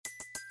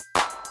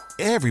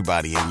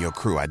Everybody in your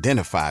crew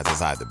identifies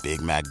as either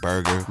Big Mac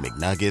Burger,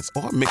 McNuggets,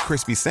 or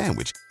McCrispy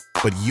Sandwich.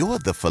 But you're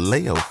the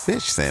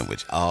Filet-O-Fish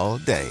Sandwich all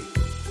day.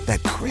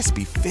 That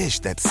crispy fish,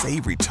 that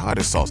savory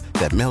tartar sauce,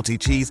 that melty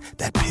cheese,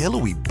 that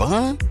pillowy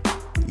bun.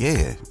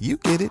 Yeah, you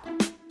get it.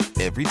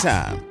 Every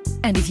time.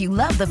 And if you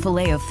love the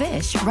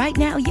Filet-O-Fish, right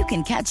now you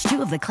can catch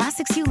two of the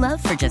classics you love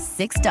for just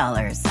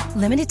 $6.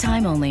 Limited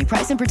time only.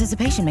 Price and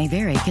participation may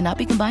vary. Cannot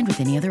be combined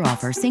with any other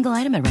offer. Single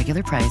item at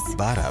regular price.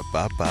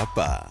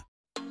 Ba-da-ba-ba-ba.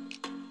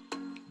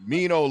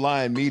 Mean Old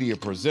Lion Media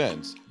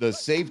presents the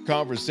Safe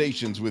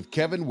Conversations with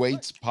Kevin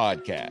Waits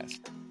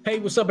podcast. Hey,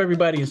 what's up,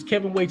 everybody? It's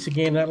Kevin Waits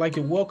again, and I'd like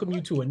to welcome you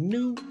to a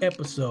new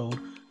episode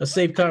of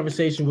Safe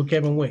Conversation with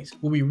Kevin Waits,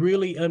 where we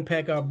really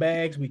unpack our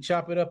bags, we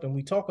chop it up, and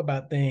we talk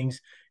about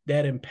things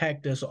that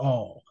impact us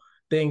all.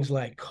 Things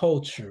like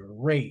culture,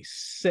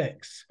 race,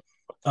 sex,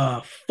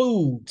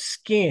 food,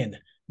 skin.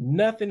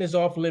 Nothing is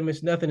off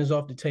limits, nothing is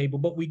off the table,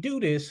 but we do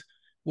this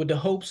with the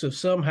hopes of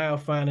somehow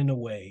finding a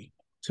way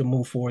to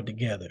move forward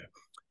together.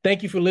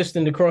 Thank you for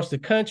listening across the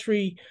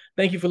country.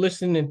 Thank you for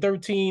listening in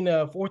 15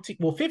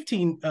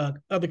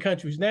 other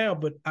countries now,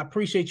 but I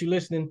appreciate you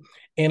listening.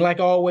 And like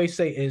I always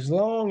say, as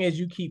long as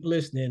you keep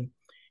listening,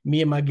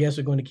 me and my guests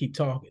are going to keep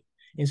talking.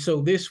 And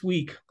so this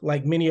week,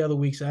 like many other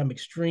weeks, I'm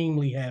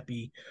extremely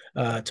happy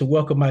to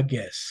welcome my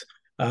guests,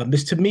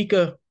 Ms.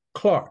 Tomika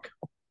Clarke.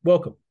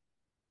 Welcome.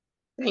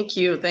 Thank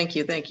you. Thank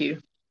you. Thank you.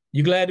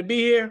 You glad to be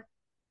here?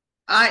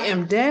 I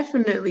am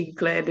definitely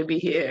glad to be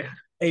here.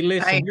 Hey,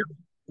 listen.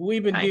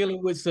 We've been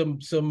dealing with some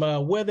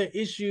weather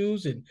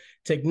issues and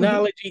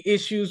technology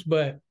issues,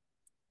 but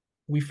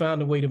we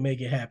found a way to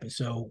make it happen.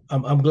 So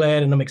I'm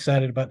glad and I'm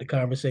excited about the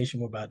conversation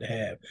we're about to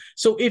have.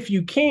 So if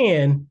you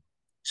can,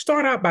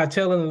 start out by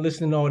telling the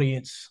listening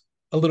audience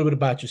a little bit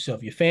about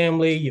yourself, your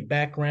family, your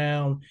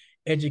background,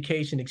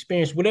 education,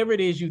 experience, whatever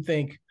it is you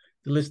think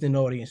the listening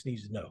audience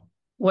needs to know.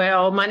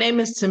 Well, my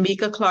name is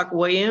Tomika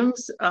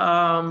Clarke-Williams.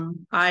 I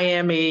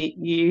am a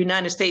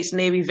United States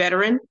Navy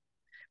veteran.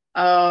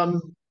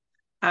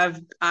 I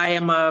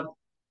am a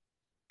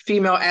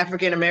female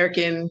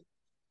African-American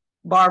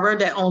barber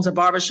that owns a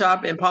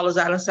barbershop in Palos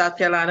Island, South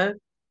Carolina,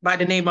 by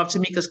the name of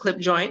Tomika's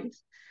Clipjoint.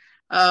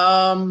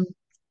 I've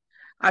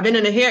been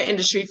in the hair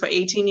industry for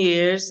 18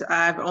 years.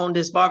 I've owned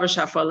this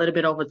barbershop for a little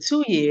bit over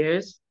 2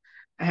 years.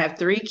 I have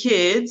 3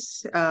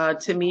 kids,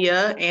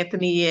 Tamia,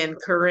 Anthony, and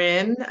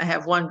Corinne. I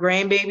have 1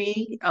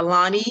 grandbaby,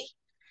 Alani,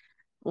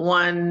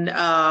 1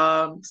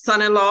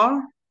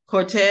 son-in-law,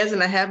 Cortez,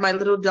 and I have my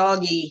little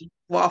doggy,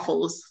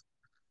 Waffles.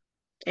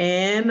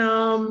 And,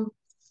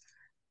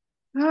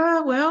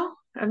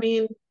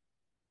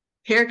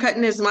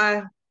 haircutting is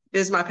my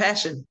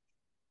passion.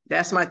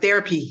 That's my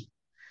therapy.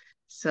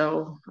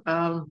 So,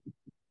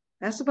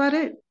 that's about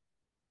it.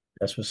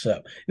 That's what's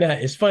up. Now,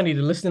 it's funny,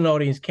 the listening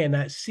audience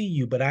cannot see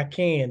you, but I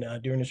can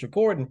during this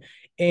recording.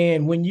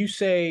 And when you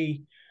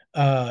say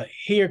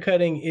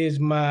haircutting is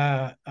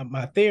my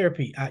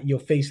therapy, your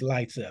face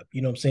lights up.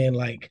 You know what I'm saying?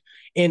 Like,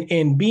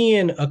 and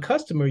being a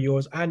customer of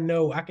yours, I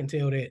know I can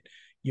tell that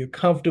you're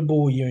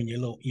comfortable, you're in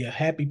your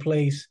happy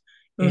place.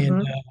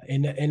 And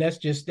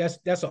that's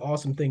an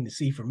awesome thing to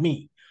see for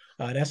me.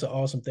 That's an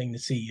awesome thing to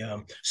see.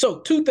 So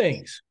two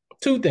things.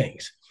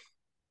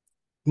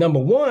 Number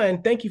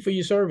one, thank you for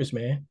your service,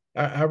 man.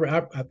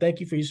 I thank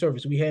you for your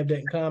service. We have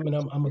that in common.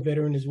 I'm a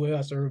veteran as well.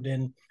 I served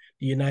in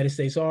the United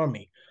States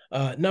Army.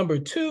 Number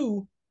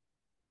 2,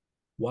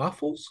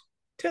 Waffles.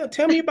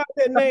 Tell me about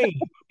that name.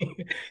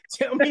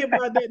 Tell me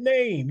about that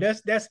name.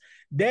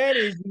 That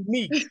is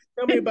unique.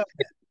 Tell me about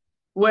that.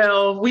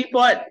 Well, we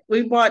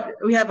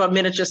have a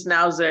miniature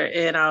schnauzer,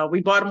 and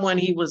we bought him when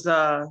he was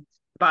about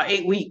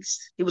 8 weeks.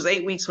 He was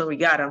 8 weeks when we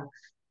got him.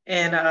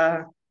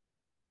 And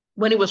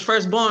when he was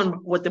first born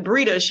with the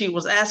breeder, she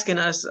was asking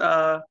us,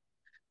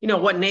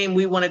 what name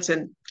we wanted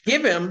to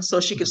give him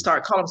so she could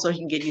start calling him so he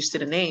can get used to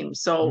the name.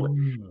 So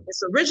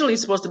it's originally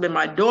supposed to be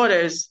my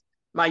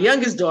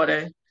youngest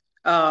daughter,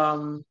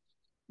 dog,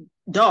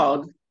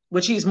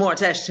 which he's more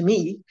attached to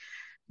me.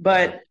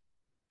 But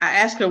I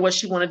asked her what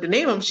she wanted to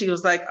name him. She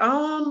was like,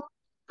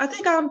 I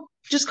think I'll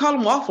just call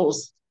him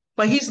Waffles.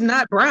 But he's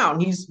not brown,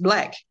 he's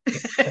black.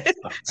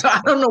 So I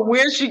don't know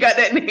where she got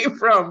that name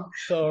from.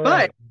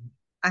 But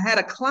I had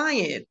a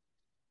client,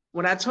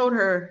 when I told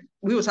her,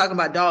 we were talking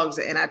about dogs,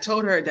 and I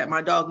told her that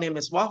my dog name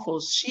is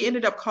Waffles, she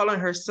ended up calling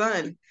her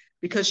son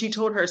because she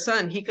told her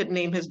son he could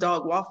name his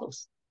dog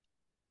Waffles.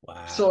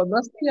 Wow. So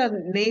unless he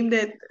hasn't named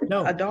it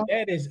a dog.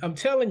 I'm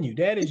telling you,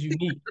 that is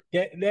unique.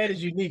 That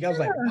is unique. I was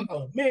like,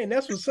 oh man,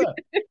 that's what's up.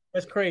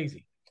 That's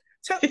crazy.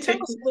 Tell us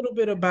a little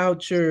bit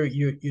about your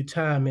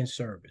time in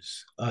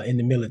service in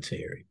the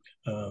military,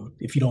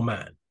 if you don't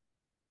mind.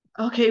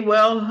 Okay,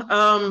 well,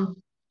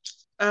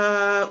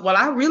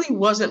 I really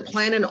wasn't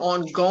planning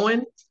on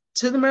going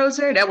to the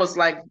military. That was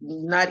like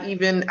not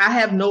even, I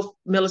have no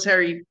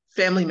military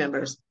family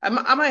members. I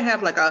might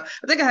have I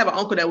think I have an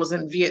uncle that was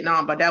in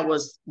Vietnam, but that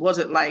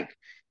wasn't like,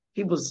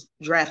 he was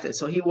drafted.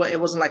 So it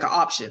wasn't like an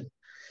option.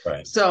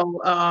 Right.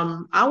 So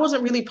I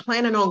wasn't really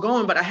planning on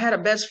going, but I had a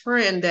best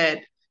friend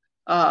that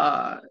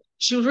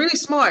she was really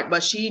smart,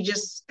 but she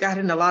just got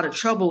in a lot of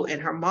trouble,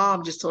 and her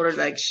mom just told her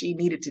like she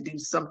needed to do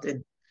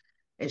something,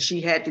 and she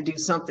had to do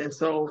something.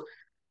 So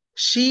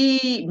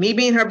me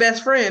being her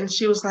best friend,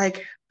 she was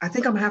like, I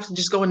think I'm gonna have to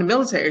just go in the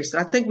military. So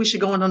I think we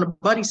should go in on the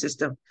buddy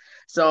system.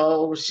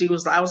 So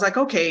I was like,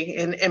 okay.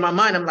 And in my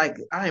mind, I'm like,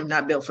 I am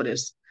not built for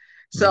this.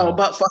 So,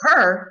 but for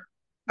her,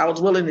 I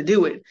was willing to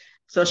do it.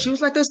 So she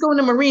was like, let's go in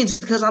the Marines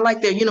because I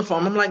like their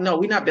uniform. I'm like, no,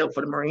 we're not built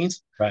for the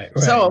Marines. Right.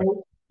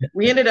 So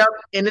we ended up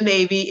in the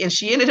Navy, and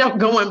she ended up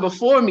going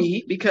before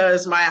me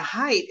because my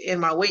height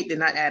and my weight did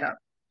not add up.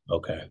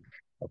 Okay.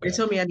 They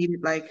told me I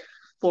needed like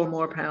 4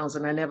 more pounds,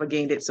 and I never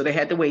gained it. So they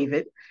had to waive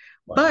it.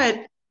 Wow.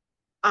 But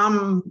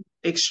I'm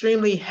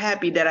extremely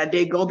happy that I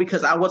did go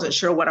because I wasn't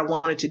sure what I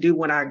wanted to do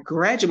when I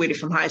graduated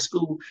from high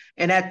school.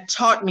 And that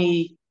taught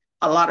me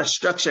a lot of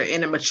structure,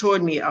 and it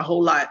matured me a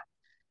whole lot.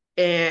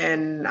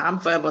 And I'm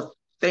forever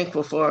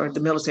thankful for the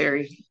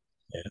military.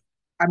 Yeah.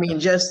 I mean,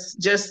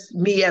 just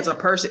me as a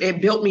person,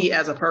 it built me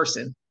as a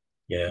person.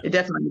 Yeah. It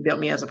definitely built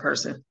me as a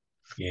person.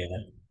 Yeah.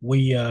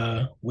 We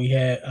have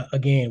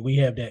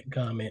that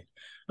comment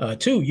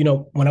too. You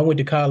know, when I went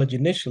to college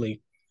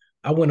initially,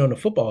 I went on a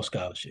football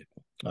scholarship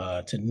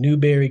to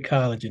Newberry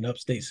College in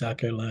upstate South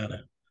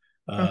Carolina.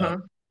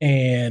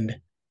 And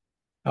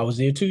I was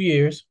there 2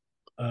 years.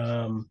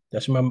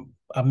 That's when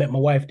I met my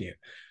wife there.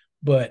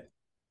 But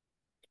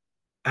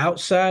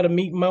outside of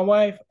meeting my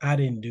wife, I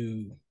didn't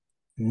do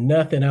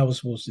nothing I was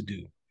supposed to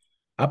do.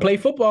 I played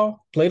a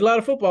lot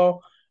of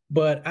football,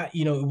 but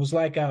it was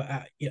like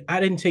I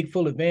didn't take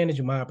full advantage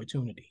of my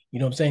opportunity. You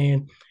know what I'm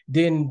saying?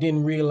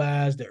 Didn't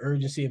realize the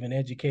urgency of an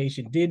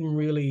education, didn't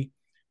really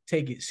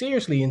take it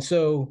seriously. And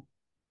so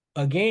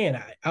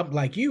again, I'm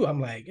like you, I'm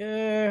like,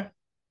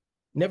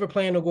 never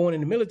planned on going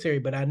in the military,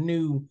 but I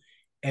knew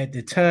at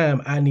the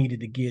time I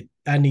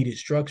needed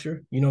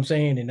structure, you know what I'm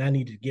saying? And I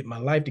needed to get my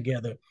life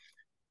together.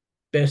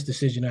 Best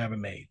decision I ever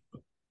made.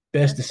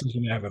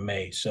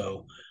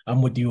 So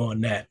I'm with you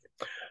on that.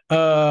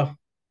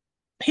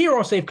 Here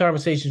on Safe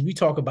Conversations, we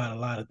talk about a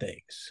lot of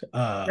things,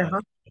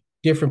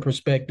 different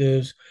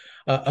perspectives.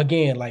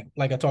 Again, like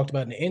I talked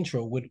about in the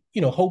intro, with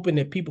hoping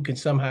that people can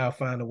somehow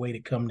find a way to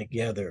come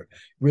together,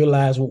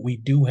 realize what we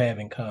do have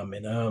in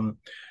common.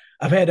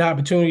 I've had the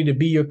opportunity to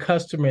be your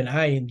customer, and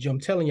I'm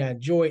telling you, I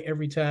enjoy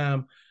every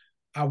time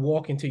I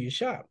walk into your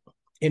shop.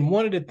 And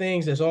one of the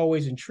things that's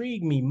always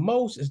intrigued me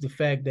most is the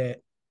fact that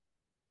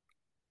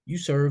you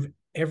serve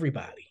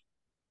everybody.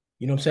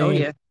 You know what I'm saying?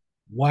 Oh, yeah.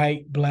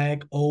 White,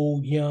 black,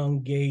 old,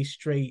 young, gay,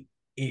 straight,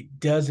 it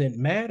doesn't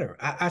matter.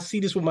 I see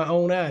this with my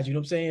own eyes, you know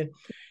what I'm saying?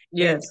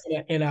 Yes.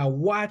 And I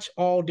watch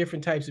all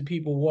different types of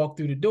people walk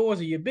through the doors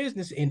of your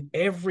business, and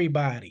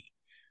everybody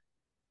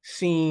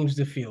seems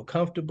to feel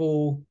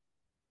comfortable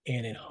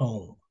and at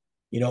home.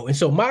 And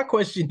so my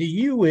question to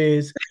you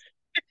is,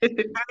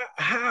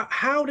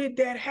 how did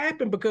that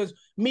happen? Because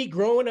me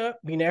growing up,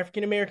 being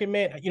African-American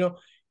man,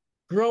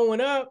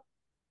 growing up,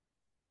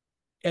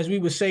 as we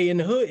would say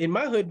in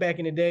my hood back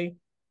in the day,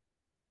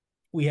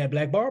 we had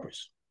black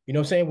barbers. You know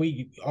what I'm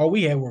saying? All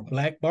we had were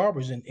black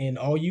barbers, and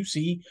all you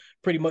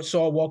pretty much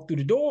saw walk through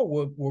the door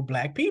were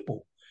black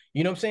people.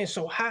 You know what I'm saying?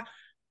 So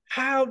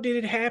how did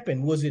it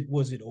happen? Was it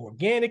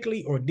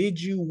organically, or did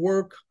you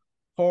work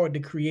hard to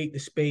create the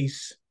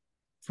space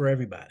for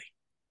everybody?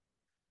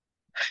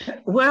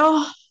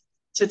 Well,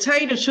 to tell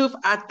you the truth,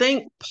 I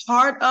think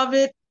part of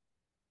it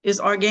is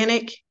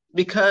organic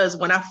because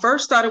when I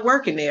first started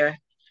working there,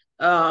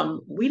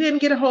 we didn't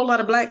get a whole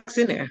lot of blacks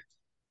in there.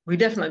 We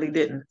definitely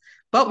didn't.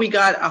 But we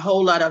got a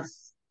whole lot of,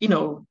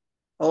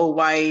 old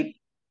white,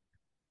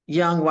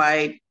 young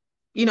white.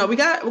 We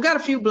got a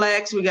few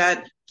blacks, we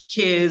got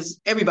kids,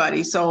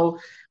 everybody. So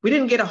we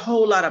didn't get a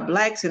whole lot of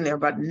blacks in there,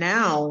 but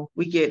now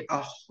we get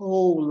a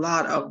whole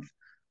lot of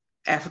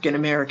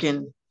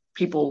African-American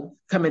people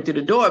coming through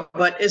the door.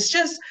 But it's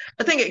just,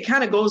 I think it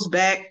kind of goes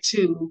back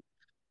to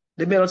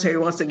the military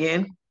once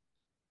again.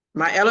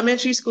 My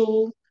elementary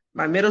school,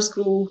 my middle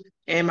school,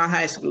 and my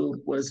high school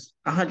was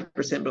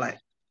 100% black.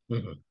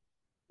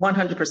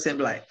 100%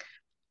 black.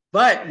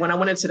 But when I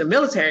went into the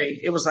military,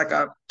 it was like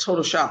a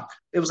total shock.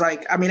 It was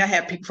like, I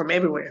had people from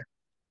everywhere,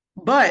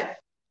 but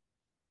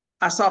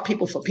I saw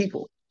people for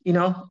people,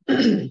 Yeah.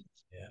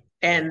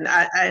 And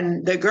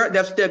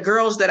the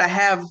girls that I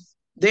have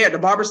there, the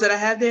barbers that I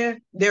have there,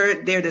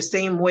 they're the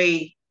same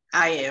way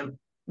I am,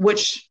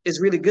 which is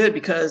really good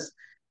because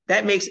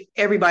that makes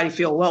everybody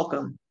feel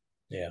welcome.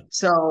 Yeah.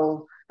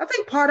 So I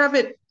think part of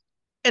it,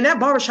 and that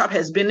barbershop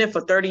has been there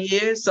for 30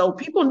 years. So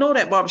people know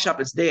that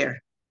barbershop is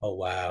there. Oh,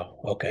 wow.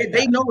 Okay.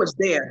 They know it's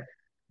there.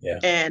 Yeah.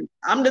 And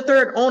I'm the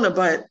third owner,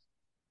 but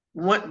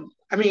when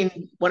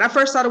I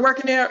first started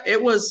working there,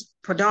 it was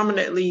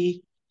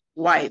predominantly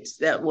whites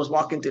that was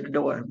walking through the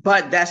door.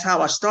 But that's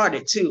how I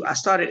started too. I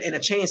started in a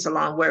chain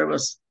salon where it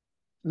was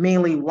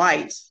mainly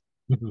whites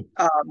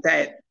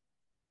that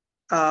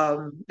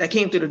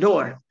came through the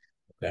door.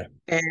 Okay.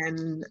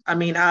 And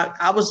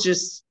I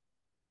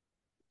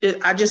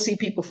just see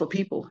people for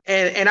people,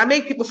 and I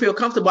make people feel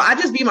comfortable. I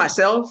just be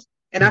myself,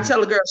 and I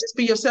tell the girls, just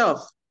be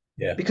yourself.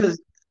 Yeah.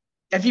 Because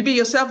if you be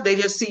yourself, they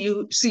just see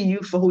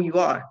you for who you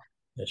are.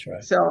 That's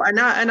right. So and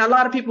a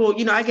lot of people,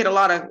 I get a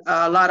lot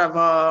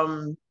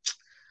of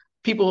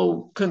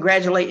people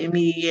congratulating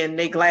me, and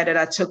they glad that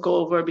I took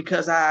over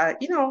because I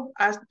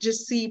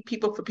just see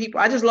people for people.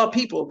 I just love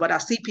people, but I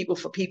see people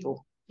for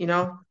people,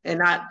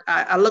 and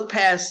I look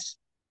past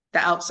the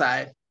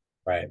outside.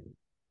 Right.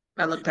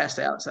 I look past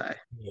the outside.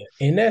 Yeah.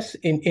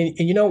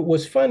 And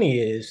what's funny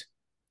is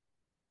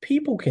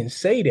people can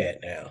say that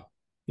now.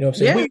 You know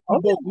what I'm saying?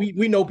 Yeah.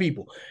 We know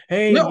people.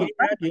 Hey, No,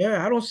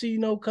 yeah, I don't see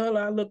no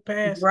color. I look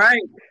past.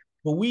 right.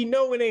 But we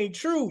know it ain't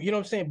true. You know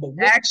what I'm saying?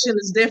 But Action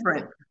is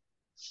different.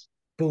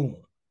 boom,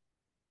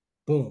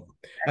 boom.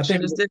 I Action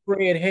think is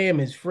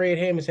different. Fred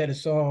Hammonds had a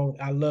song.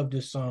 I love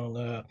this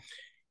song.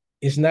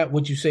 It's not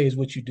what you say, is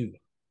what you do.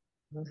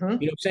 Mm-hmm. You know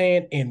what I'm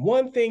saying? And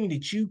one thing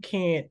that you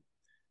can't,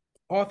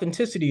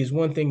 authenticity is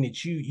one thing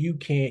that you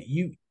can't,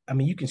 you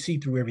can see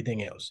through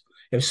everything else.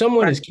 If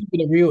someone is keeping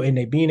it real and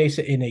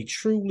they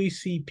truly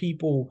see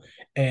people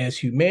as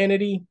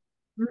humanity,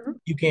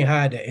 you can't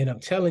hide that. And I'm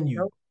telling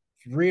you,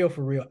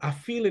 for real, I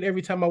feel it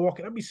every time I walk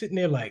in. I'll be sitting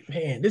there like,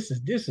 man, this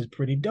is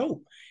pretty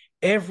dope.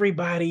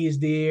 Everybody is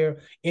there,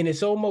 and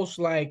it's almost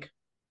like,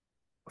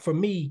 for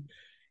me,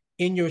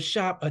 in your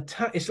shop,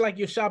 it's like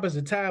your shop is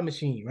a time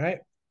machine, right?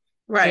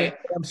 Right.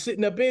 And I'm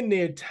sitting up in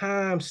there,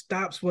 time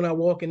stops when I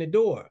walk in the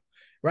door,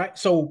 right?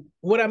 So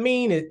what I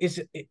mean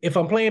is if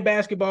I'm playing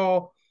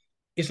basketball,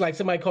 it's like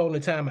somebody calling a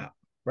timeout,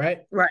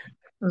 right? Right.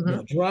 Mm-hmm.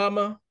 No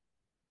drama,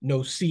 no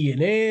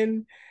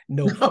CNN,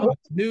 no Fox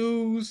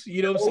News,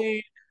 you know what I'm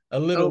saying? A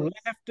little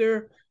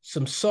laughter,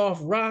 some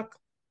soft rock,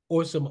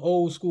 or some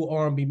old school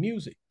R&B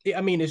music.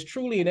 It's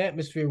truly an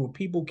atmosphere where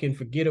people can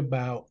forget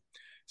about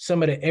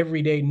some of the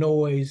everyday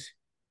noise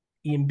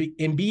in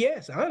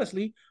BS,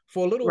 honestly,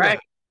 for a little while.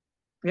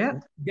 Yeah.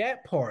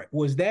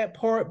 Was that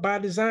part by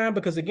design?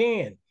 Because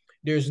again,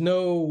 there's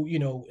no,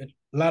 a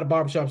lot of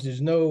barbershops,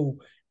 there's no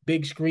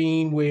big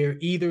screen where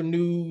either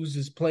news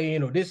is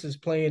playing or this is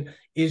playing.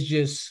 It's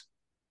just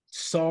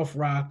soft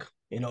rock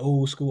and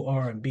old school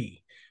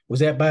R&B. Was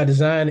that by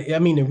design?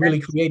 To really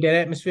create that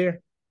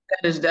atmosphere?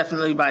 That is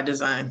definitely by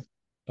design.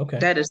 Okay.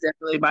 That is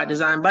definitely by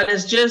design. But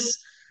it's just,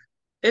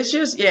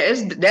 yeah,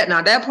 it's that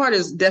now that part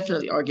is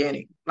definitely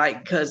organic.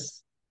 Like,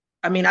 because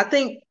I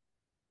think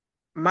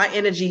my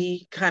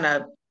energy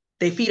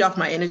they feed off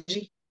my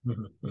energy.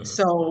 Mm-hmm.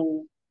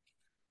 So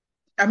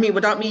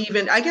without me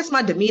even, I guess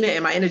my demeanor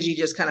and my energy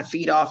just kind of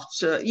feed off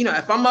to,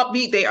 if I'm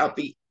upbeat, they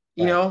upbeat,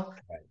 you know?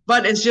 Right.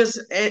 But it's just,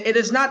 it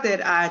is not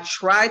that I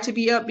try to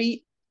be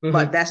upbeat,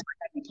 but that's my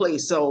happy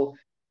place. So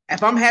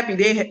if I'm happy,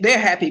 they're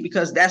happy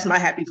because that's my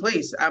happy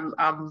place.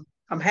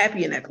 I'm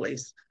happy in that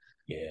place.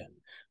 Yeah.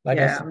 Like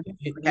I said,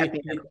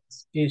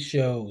 it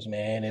shows,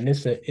 man. And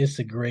it's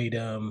a great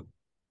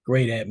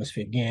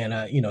atmosphere. Again,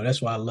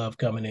 that's why I love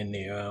coming in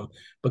there,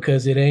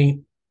 because it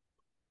ain't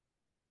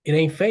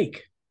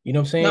fake. You know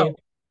what I'm saying? No,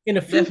 in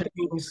a few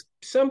things,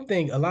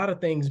 a lot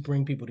of things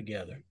bring people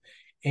together,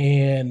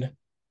 and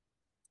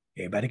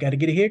everybody got to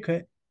get a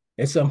haircut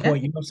at some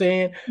point. You know what I'm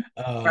saying?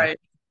 Right.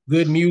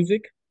 Good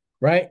music,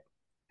 right?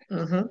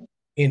 Mm-hmm.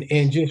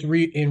 And just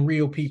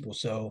real people.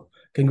 So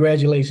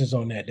congratulations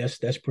on that.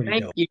 That's pretty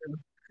dope.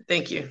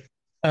 Thank you.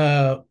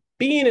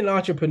 Being an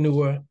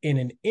entrepreneur in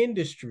an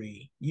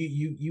industry,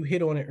 you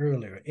hit on it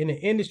earlier, in an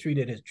industry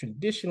that has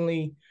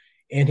traditionally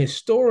and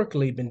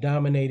historically been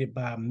dominated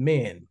by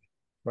men,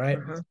 right?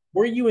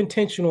 Were you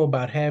intentional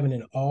about having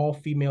an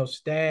all-female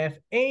staff?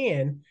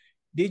 And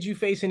did you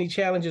face any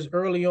challenges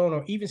early on,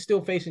 or even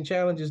still facing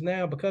challenges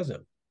now because of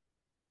it?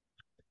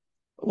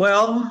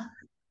 Well,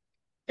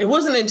 it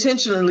wasn't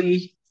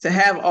intentionally to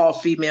have all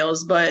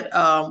females, but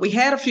we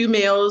had a few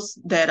males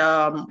that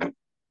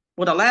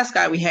the last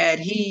guy we had,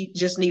 he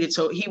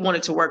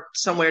wanted to work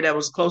somewhere that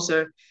was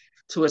closer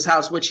to his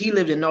house, which he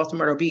lived in North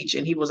Myrtle Beach,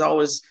 and he was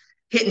always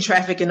hitting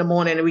traffic in the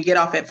morning, and we get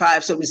off at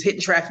 5. So it was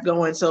hitting traffic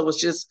going. So it was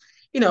just,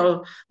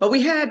 but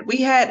we had,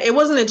 it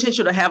wasn't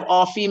intentional to have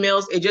all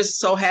females. It just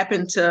so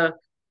happened to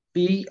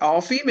be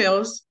all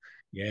females.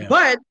 Yeah.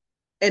 But,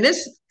 and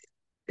this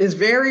is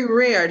very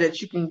rare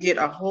that you can get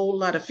a whole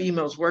lot of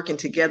females working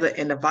together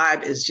and the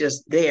vibe is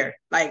just there.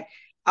 Like,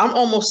 I'm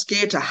almost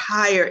scared to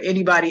hire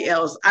anybody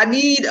else. I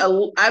need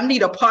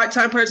a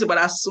part-time person, but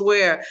I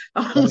swear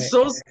I'm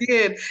so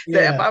scared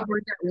that if I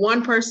bring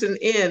one person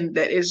in,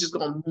 that it's just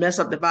going to mess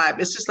up the vibe.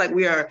 It's just like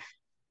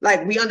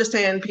we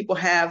understand people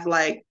have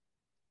like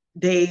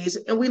days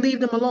and we leave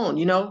them alone,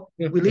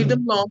 we leave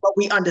them alone, but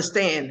we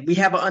understand, we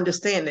have an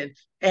understanding.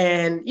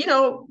 And,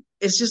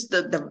 it's just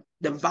the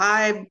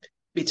vibe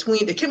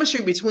the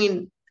chemistry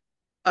between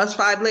us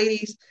 5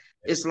 ladies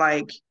is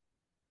like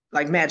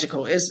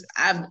magical.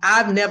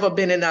 I've never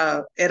been in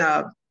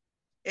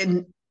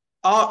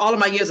all of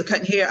my years of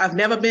cutting hair, I've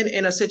never been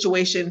in a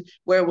situation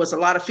where it was a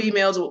lot of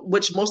females,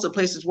 which most of the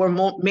places were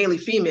mainly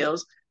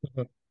females,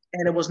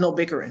 and it was no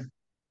bickering.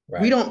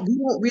 Right. We don't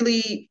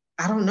really,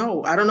 I don't know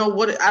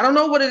what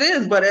it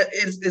is, but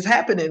it's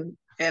happening,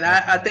 and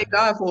I thank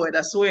God for it.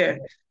 I swear.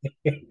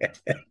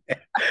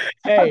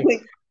 Hey,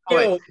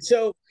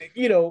 so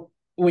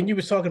when you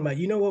was talking about,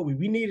 you know what,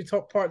 we need a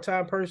talk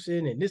part-time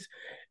person and this,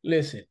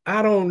 listen,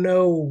 I don't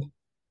know.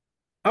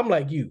 I'm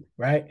like you,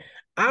 right?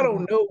 I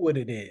don't know what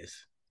it is,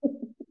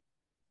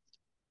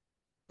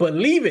 but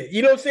leave it.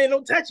 You know what I'm saying?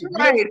 Don't touch it. You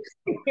know Right.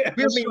 I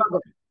Real mean,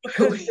 struggle.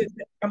 because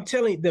I'm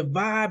telling you, the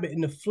vibe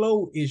and the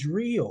flow is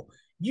real.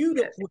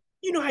 Yes.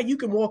 You know how you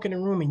can walk in a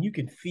room and you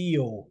can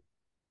feel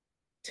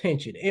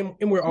tension,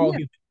 and we're all Yeah.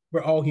 human.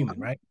 We're all human,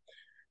 right?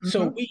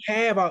 So Mhm. we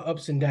have our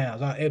ups and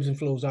downs, our ebbs and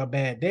flows, our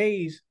bad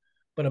days.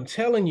 But I'm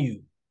telling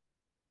you,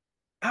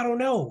 I don't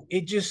know.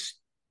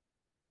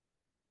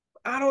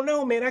 I don't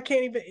know, man. I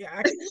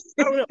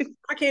don't know.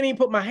 I can't even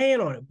put my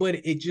hand on it, but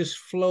it just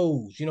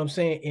flows. You know what I'm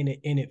saying?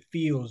 And it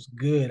feels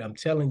good. I'm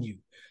telling you.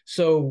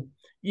 So,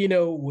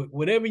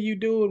 whatever you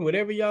doing,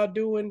 whatever y'all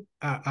doing,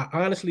 I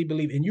honestly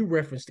believe, and you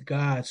referenced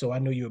God, so I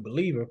know you're a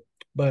believer,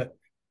 but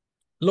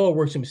Lord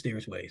works in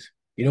mysterious ways.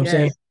 You know what I'm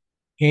saying?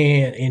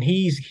 Yes. And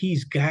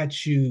he's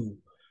got you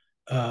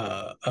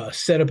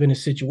set up in a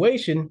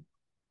situation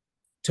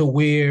to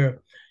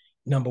where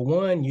number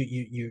one,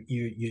 you're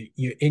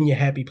in your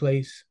happy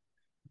place.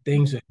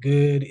 Things are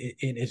good,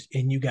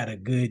 and you got a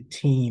good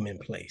team in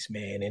place,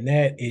 man. And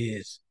that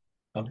is,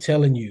 I'm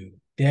telling you,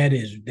 that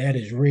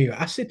is real.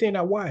 I sit there and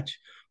I watch.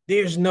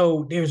 There's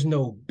no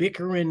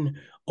bickering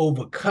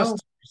over No.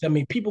 customers. I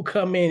mean, people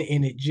come in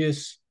and it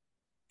just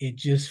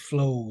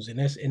flows, and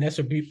that's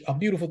a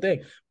beautiful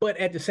thing. But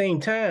at the same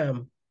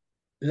time,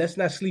 let's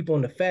not sleep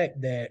on the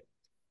fact that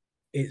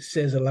it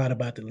says a lot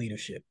about the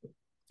leadership.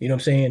 You know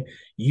what I'm saying?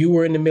 You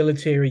were in the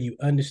military, you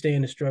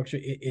understand the structure.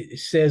 It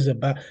says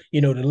about,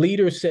 the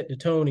leader set the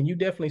tone, and you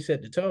definitely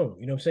set the tone.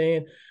 You know what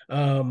I'm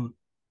saying?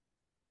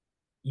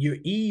 You're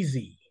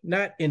easy,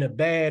 not in a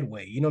bad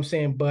way, you know what I'm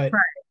saying? But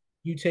Right.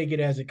 you take it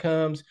as it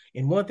comes.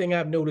 And one thing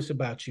I've noticed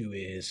about you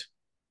is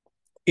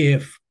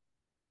if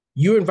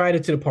you're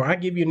invited to the party, I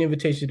give you an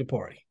invitation to the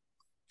party.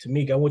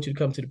 Tomika, I want you to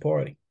come to the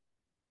party.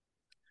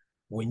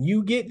 When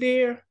you get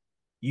there,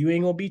 you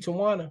ain't gonna be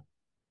Tawana.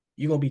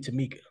 You're gonna be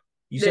Tomika.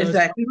 You see what I'm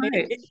Exactly saying?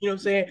 right. You know what I'm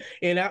saying?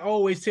 And I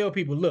always tell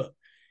people, look,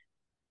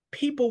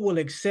 people will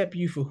accept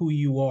you for who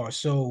you are.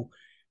 So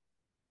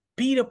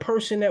be the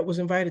person that was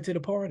invited to the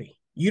party.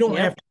 You don't Yep.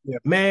 have to wear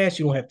a mask.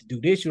 You don't have to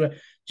do this.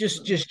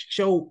 Just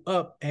show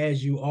up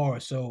as you are.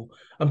 So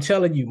I'm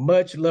telling you,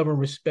 much love and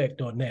respect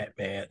on that,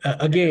 man.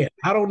 Again,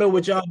 I don't know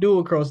what y'all do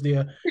across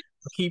there.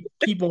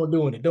 Keep on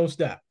doing it. Don't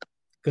stop,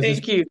 because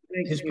it's Thank you.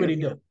 Thank it's you. pretty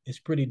dope. It's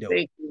pretty dope.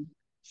 Thank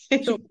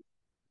you. So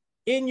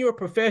in your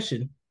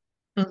profession,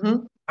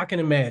 Hmm. I can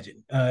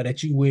imagine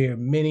that you wear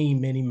many,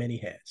 many, many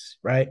hats,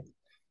 right?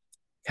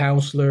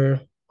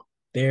 Counselor,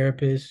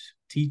 therapist,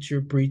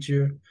 teacher,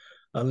 preacher,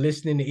 a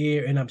listening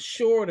ear, and I'm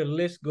sure the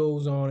list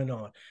goes on and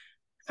on.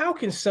 How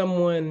can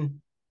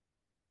someone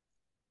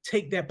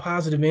take that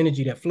positive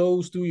energy that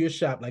flows through your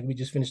shop, like we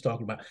just finished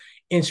talking about,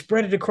 and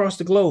spread it across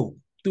the globe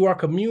through our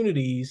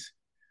communities,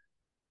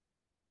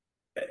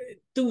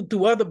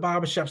 through other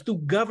barbershops, through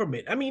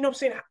government? I mean, you know what I'm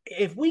saying?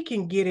 If we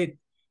can get it,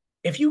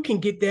 if you can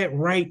get that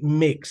right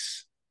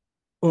mix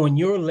on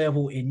your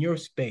level in your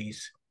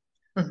space,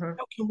 Hmm.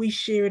 how can we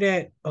share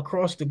that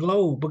across the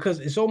globe? Because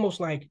it's almost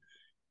like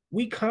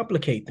we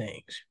complicate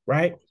things,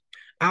 right? We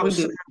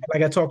Outside, do.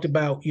 like I talked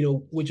about,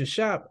 with your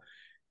shop,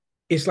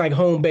 it's like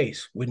home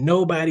base where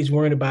nobody's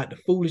worrying about the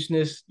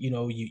foolishness.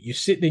 You're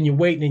sitting and you're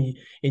waiting,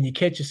 and you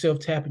catch yourself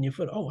tapping your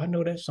foot. Oh, I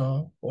know that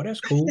song. Oh,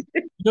 that's cool.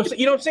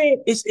 You know what I'm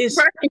saying?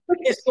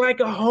 It's like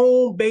a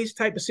home base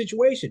type of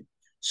situation.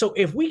 So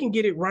if we can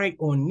get it right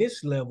on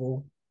this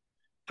level,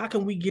 how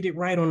can we get it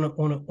right on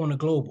a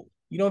global?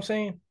 You know what I'm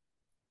saying?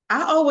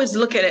 I always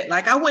look at it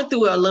like I went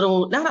through a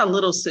little, not a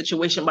little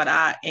situation, but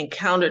I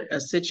encountered a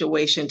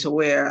situation to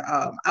where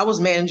I was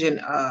managing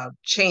a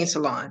chain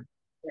salon.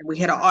 And we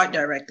had an art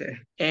director,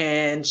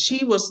 and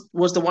she was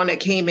the one that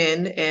came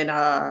in,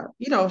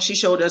 and she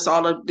showed us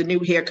all of the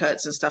new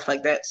haircuts and stuff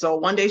like that. So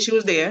one day she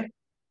was there,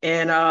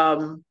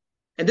 and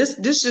this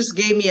just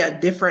gave me a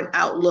different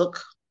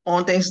outlook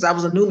on things because I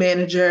was a new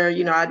manager.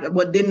 I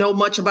didn't know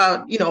much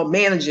about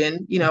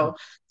managing. Mhm.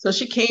 So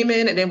she came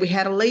in, and then we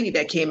had a lady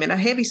that came in, a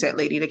heavyset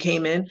lady that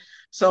came in.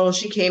 So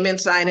she came in,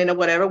 signed in or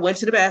whatever, went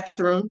to the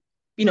bathroom.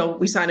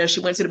 We signed her. She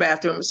went to the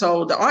bathroom.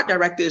 So the art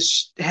director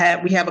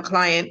we have a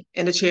client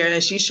in the chair,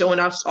 and she's showing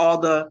us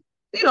all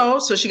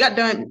so she got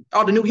done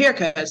all the new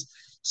haircuts.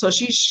 So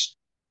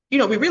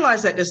we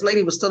realized that this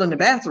lady was still in the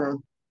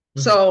bathroom.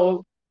 Mhm.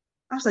 So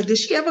I was like, did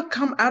she ever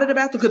come out of the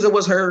bathroom? Because it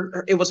was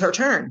her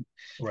turn.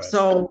 Right.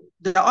 So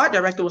the art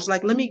director was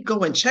like, let me go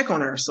and check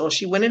on her. So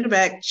she went in the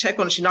back, checked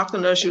on her. She knocked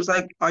on her. She was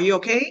like, are you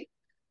okay?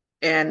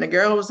 And the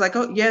girl was like,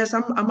 oh, yes,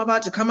 I'm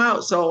about to come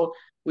out. So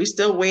we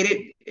still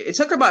waited. It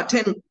took her about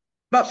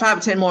 5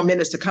 or 10 more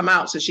minutes to come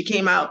out. So she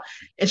came out,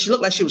 and she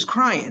looked like she was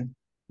crying.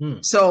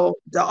 Mm. So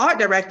the art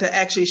director,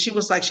 actually, she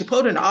was like, she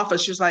pulled in the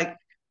office. She was like,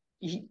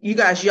 you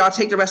guys, y'all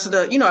take the rest of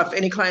if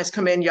any clients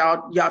come in,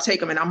 y'all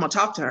take them, and I'm gonna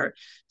talk to her.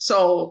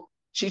 So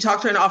she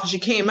talked to her in the office. She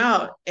came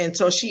out, and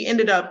so she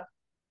ended up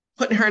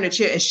putting her in a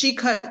chair, and she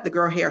cut the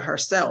girl hair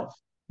herself.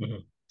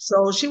 Mhm.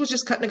 So she was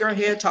just cutting the girl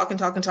hair, talking,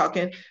 talking,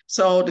 talking.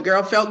 So the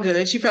girl felt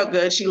good. She felt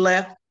good. She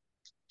left.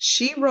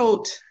 She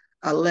wrote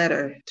a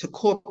letter to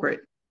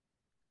corporate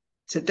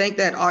to thank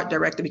that art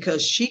director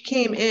because she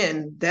came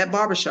in that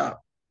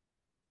barbershop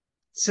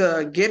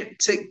to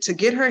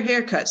get her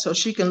hair cut so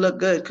she can look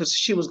good because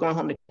she was going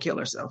home to kill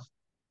herself.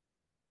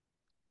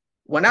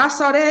 When I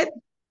saw that,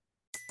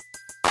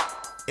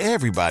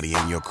 Everybody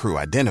in your crew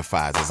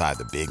identifies as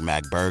either Big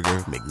Mac Burger,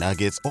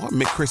 McNuggets, or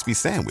McCrispy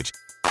Sandwich.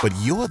 But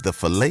you're the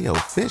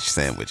Filet-O-Fish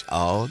Sandwich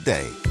all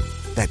day.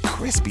 That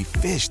crispy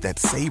fish, that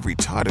savory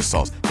tartar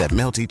sauce, that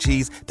melty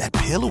cheese, that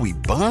pillowy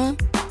bun.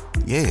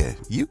 Yeah,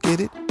 you get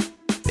it.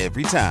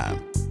 Every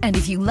time. And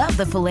if you love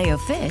the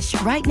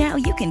Filet-O-Fish, right now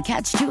you can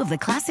catch two of the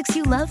classics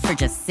you love for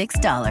just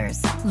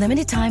 $6.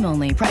 Limited time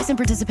only. Price and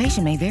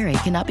participation may vary.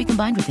 Cannot be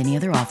combined with any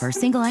other offer.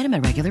 Single item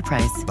at regular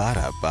price.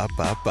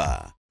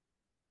 Ba-da-ba-ba-ba.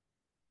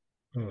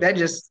 that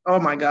just, oh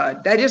my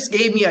God, that just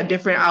gave me a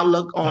different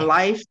outlook on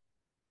life,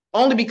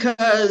 only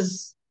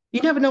because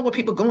you never know what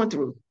people are going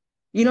through,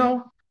 you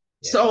know?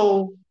 Yeah.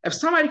 So if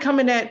somebody come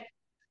in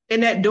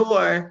that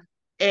door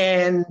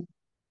and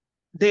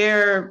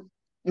they're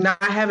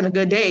not having a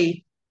good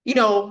day, you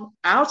know,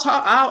 I'll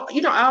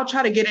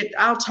try to get it.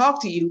 I'll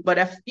talk to you, but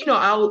if, you know,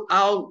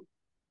 I'll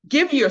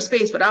give you your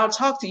space, but I'll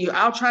talk to you.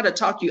 I'll try to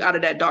talk you out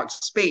of that dark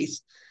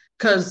space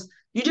because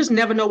you just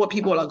never know what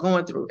people are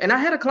going through. And I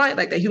had a client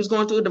like that. He was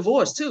going through a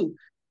divorce too,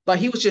 but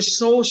he was just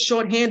so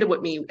short-handed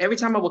with me. Every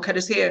time I would cut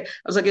his hair, I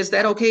was like, is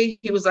that okay?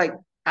 He was like,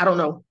 I don't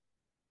know.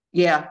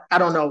 Yeah, I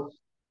don't know.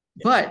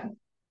 Yeah. But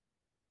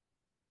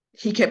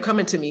he kept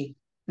coming to me.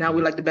 Now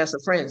we're like the best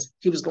of friends.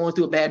 He was going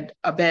through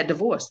a bad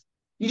divorce.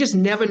 You just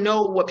never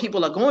know what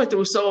people are going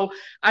through. So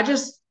I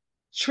just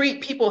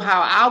treat people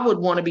how I would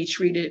want to be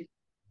treated,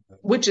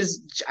 which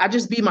is I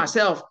just be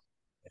myself.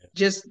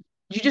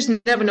 You just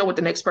never know what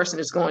the next person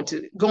is going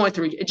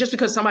through. Just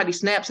because somebody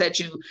snaps at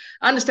you,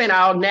 I understand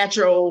our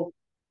natural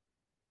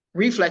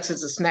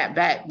reflexes to snap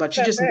back, but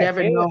you just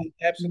never know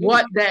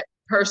what that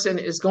person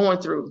is going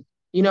through,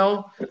 you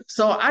know?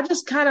 So I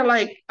just kind of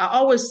like, I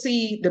always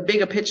see the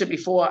bigger picture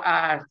before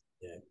I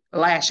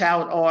lash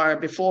out or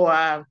before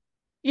I,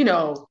 you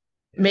know,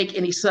 make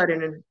any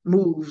sudden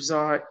moves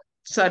or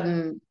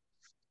sudden,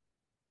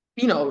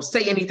 you know,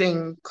 say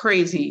anything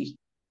crazy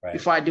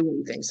before I do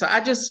anything. So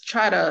I just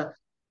try to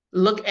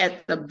look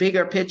at the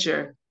bigger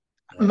picture.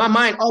 Right. My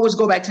mind always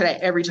go back to that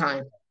every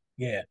time.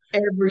 Yeah.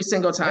 Every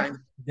single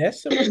time.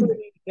 That's and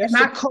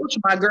I coach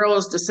my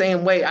girls the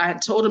same way. I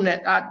had told them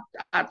that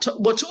two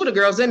of the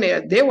girls in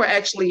there, they were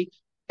actually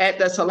at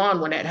the salon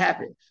when that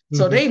happened.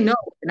 So they know.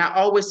 And I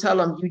always tell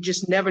them, you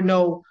just never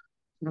know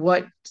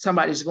what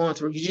somebody's going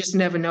through. You just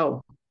never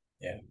know.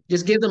 Yeah.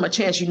 Just give them a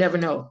chance. You never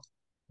know.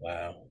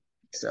 Wow.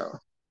 So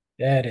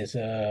that is,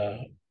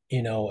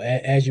 you know,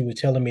 as you were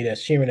telling me that,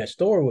 sharing that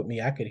story with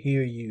me, I could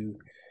hear you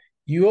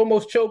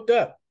almost choked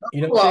up.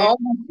 You know what I'm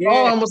saying?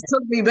 Almost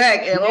took me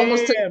back. It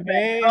almost took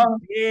me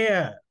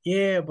back.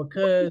 Yeah,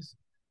 because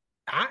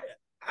I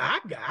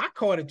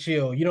caught a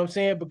chill, you know what I'm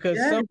saying? Because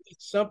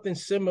something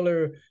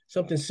similar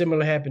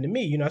happened to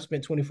me. You know, I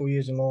spent 24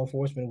 years in law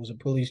enforcement, was a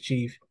police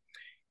chief,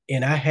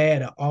 and I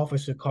had an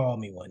officer call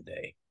me one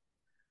day.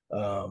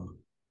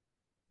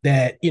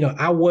 That, you know,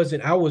 I was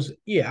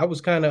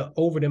kind of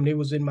over them. They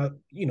was in my,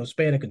 you know,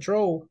 span of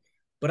control,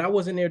 but I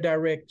wasn't their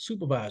direct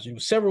supervisor. There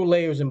was several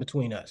layers in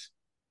between us.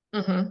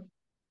 Mm-hmm.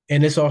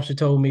 And this officer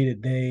told me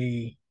that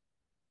they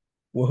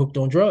were hooked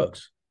on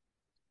drugs.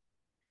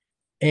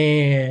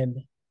 And,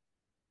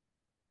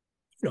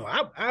 you know,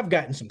 I've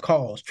gotten some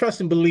calls, trust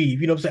and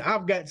believe, you know what I'm saying?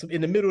 I've gotten some,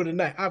 in the middle of the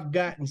night, I've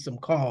gotten some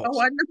calls.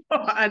 Oh,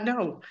 I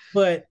know.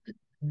 But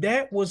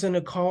that wasn't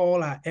a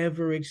call I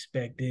ever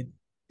expected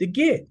to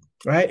get.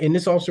 Right. And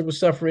this officer was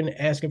suffering,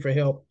 asking for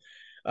help.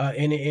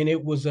 And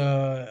it was,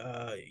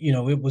 you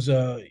know, it was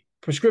a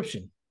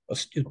prescription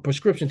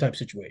type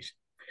situation.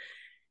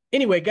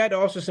 Anyway, got the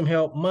officer some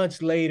help.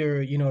 Months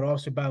later, you know, the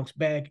officer bounced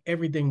back.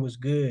 Everything was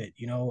good.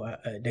 You know,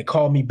 they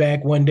called me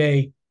back one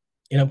day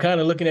and I'm kind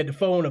of looking at the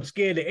phone. I'm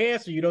scared to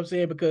answer, you know what I'm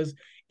saying? Because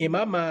in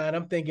my mind,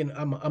 I'm thinking,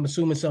 I'm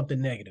assuming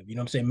something negative. You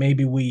know what I'm saying?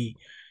 Maybe we,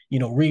 you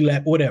know,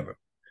 relapse, whatever.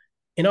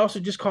 And also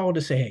just called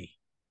to say, hey,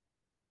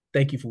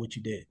 thank you for what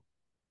you did.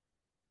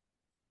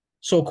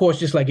 So, of course,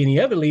 just like any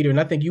other leader, and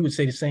I think you would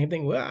say the same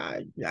thing, well,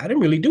 I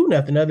didn't really do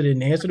nothing other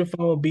than answer the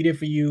phone, be there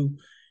for you,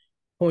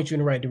 point you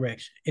in the right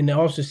direction. And the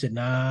officer said,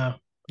 nah.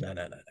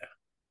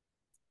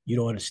 You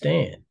don't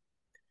understand.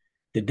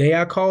 The day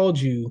I called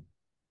you,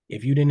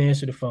 if you didn't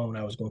answer the phone,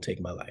 I was going to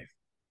take my life.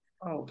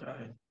 Oh,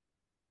 God.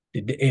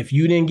 If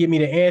you didn't give me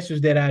the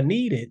answers that I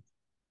needed,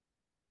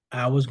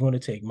 I was going to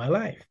take my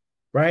life,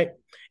 right?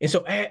 And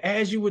so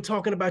as you were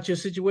talking about your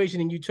situation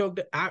and you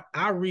choked,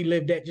 I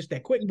relived that just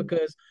that quick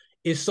because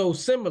it's so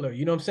similar,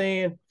 you know what I'm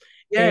saying?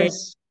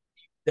 Yes.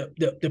 And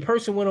the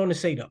person went on to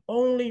say the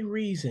only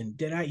reason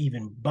that I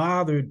even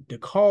bothered to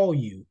call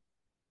you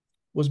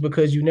was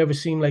because you never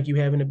seemed like you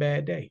having a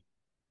bad day.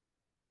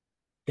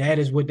 That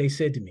is what they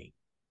said to me.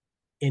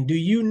 And do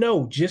you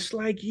know, just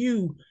like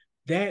you,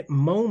 that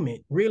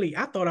moment, really,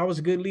 I thought I was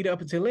a good leader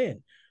up until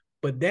then.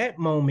 But that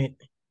moment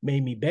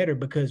made me better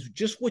because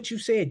just what you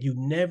said, you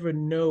never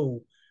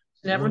know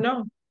Never what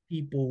know.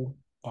 people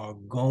are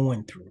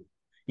going through.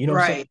 You know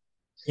what I'm saying?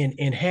 Right.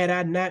 And had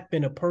I not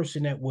been a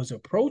person that was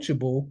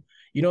approachable,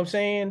 you know what I'm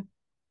saying?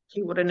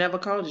 He would have never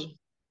called you.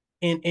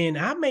 And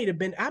I might have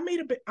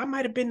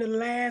been the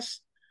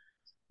last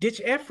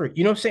ditch effort.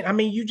 You know what I'm saying? I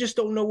mean, you just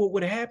don't know what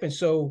would have happened.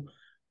 So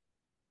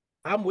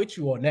I'm with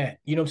you on that.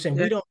 You know what I'm saying?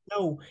 Yeah. We don't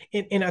know.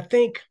 And I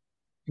think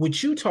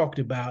what you talked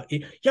about,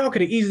 y'all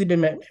could have easily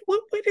been mad.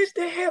 What is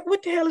the hell?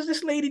 What the hell is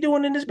this lady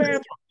doing in this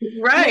bathroom?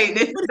 Right.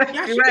 Y'all,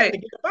 Exactly she got right. to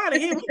get up out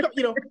of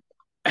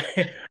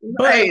here.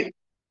 But Right.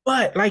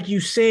 but like you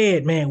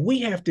said, man,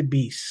 we have to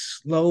be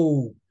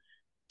slow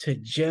to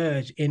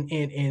judge.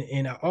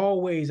 And I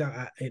always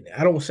I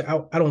don't say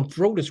I don't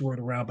throw this word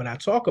around, but I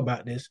talk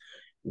about this.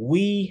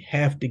 We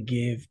have to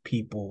give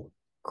people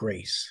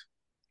grace.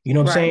 You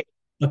know what I'm saying? Right.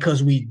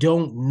 Because we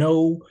don't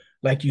know,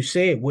 like you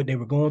said, what they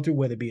were going through,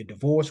 whether it be a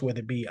divorce, whether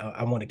it be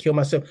I want to kill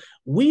myself.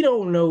 We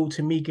don't know,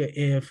 Tomika,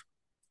 if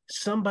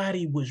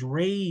somebody was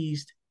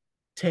raised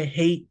to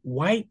hate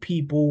white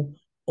people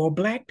or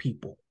black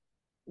people,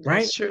 right?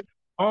 That's true.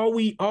 All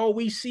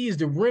we see is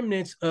the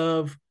remnants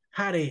of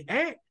how they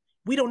act.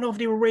 We don't know if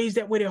they were raised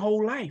that way their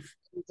whole life.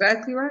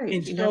 Exactly right.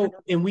 And You never so, know.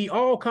 and we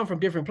all come from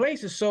different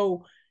places.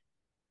 So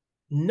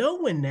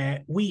knowing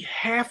that,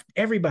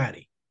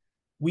 everybody,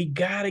 we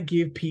gotta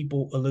give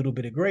people a little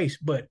bit of grace.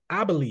 But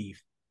my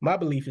belief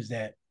is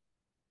that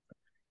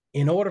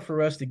in order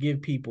for us to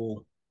give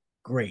people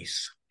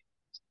grace,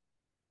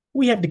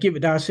 we have to give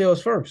it to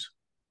ourselves first.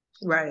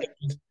 Right.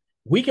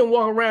 We can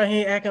walk around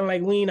here acting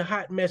like we ain't a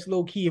hot mess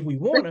low key if we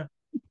wanna.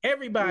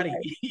 Everybody,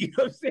 Right. you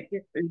know what I'm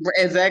saying?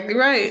 Exactly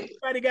right.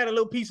 Everybody got a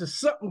little piece of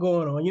something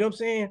going on. You know what I'm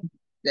saying?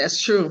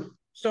 That's true.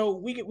 So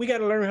we got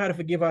to learn how to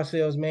forgive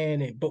ourselves,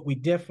 man. But we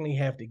definitely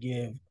have to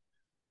give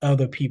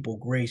other people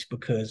grace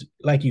because,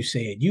 like you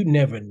said, you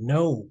never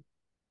know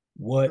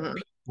what Mm.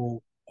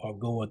 people are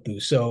going through.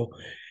 So,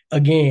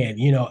 again,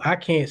 I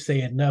can't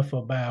say enough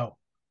about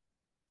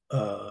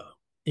uh,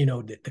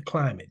 the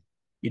climate.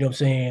 You know what I'm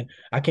saying?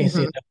 I can't say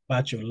Mhm. enough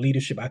about your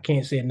leadership. I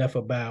can't say enough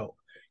about,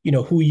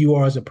 who you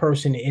are as a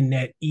person in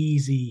that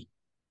easy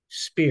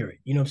spirit.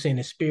 You know what I'm saying?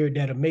 The spirit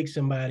that'll make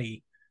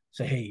somebody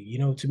say, hey,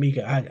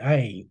 Tomika, I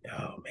ain't,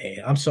 oh man,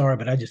 I'm sorry,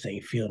 but I just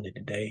ain't feeling it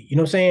today. You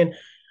know what I'm saying?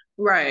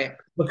 Right.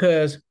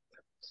 Because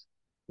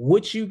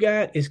what you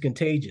got is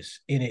contagious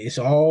and it's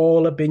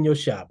all up in your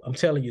shop. I'm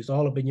telling you, it's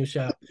all up in your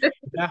shop.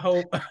 I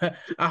hope,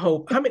 I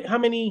hope, how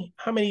many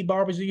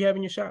barbers do you have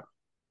in your shop?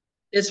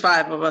 It's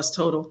 5 of us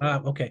total.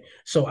 Okay.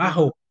 So I Mhm.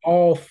 hope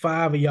all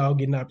 5 of y'all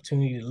get an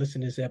opportunity to listen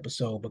to this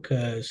episode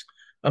because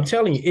I'm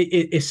telling you,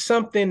 it's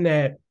something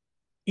that,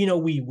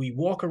 we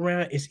walk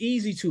around. It's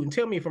easy to, and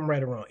tell me if I'm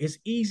right or wrong, it's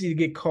easy to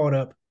get caught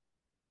up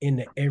in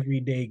the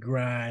everyday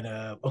grind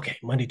of, okay,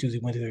 Monday, Tuesday,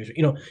 Wednesday, Thursday.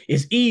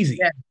 It's easy.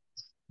 Yeah.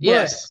 But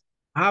Yes.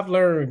 I've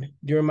learned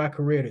during my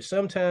career that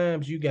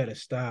sometimes you got to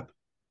stop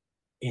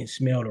and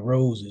smell the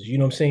roses, you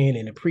know what I'm saying?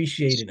 And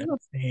appreciate and Sure.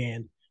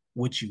 understand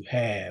what you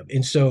have.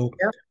 And so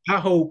Yep. I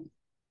hope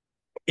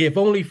if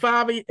only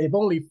 5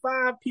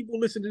 people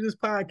listen to this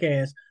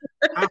podcast,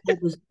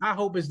 I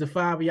hope it's the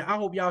 5 of y'all. I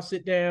hope y'all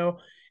sit down,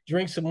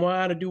 drink some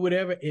wine or do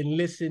whatever and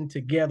listen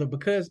together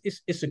because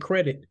it's a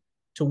credit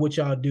to what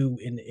y'all do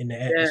in the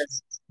atmosphere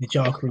Yes. that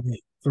y'all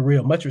create. For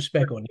real. Much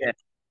respect on that. Yeah.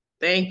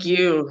 Thank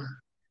you.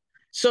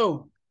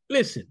 So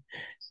listen,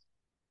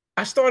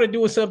 I started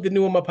doing something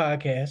new on my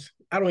podcast.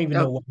 I don't even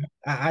Oh, know why.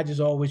 I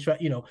just always try,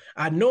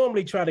 I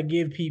normally try to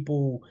give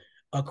people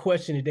a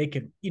question that they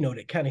could,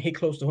 that kind of hit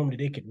close to home that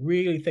they could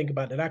really think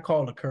about that I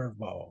call a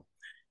curveball.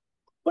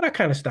 But I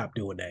kind of stopped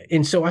doing that.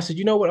 And so I said,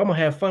 you know what? I'm going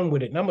to have fun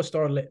with it. And I'm going to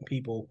start letting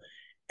people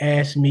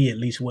ask me at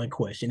least one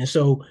question. And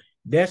so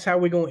that's how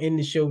we're going to end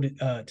the show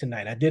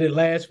tonight. I did it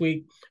last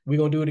week. We're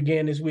going to do it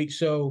again this week.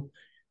 So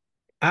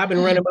I've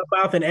been running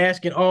my mouth and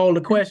asking all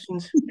the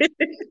questions.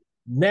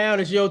 Now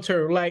it's your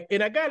turn.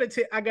 And I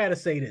gotta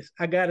say this.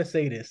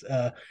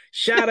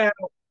 Shout out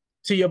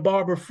to your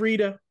barber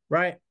Frida,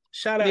 right?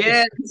 Shout out to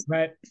yes.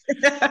 Frida,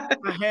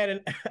 right?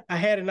 I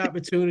had an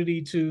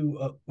opportunity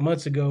to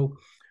months ago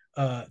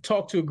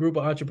talk to a group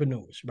of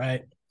entrepreneurs,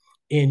 right?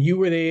 And you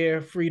were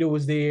there, Frida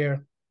was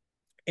there,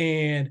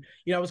 and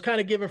I was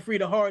kind of giving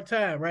Frida a hard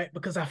time, right?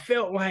 Because I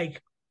felt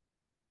like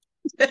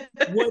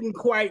wasn't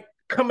quite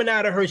coming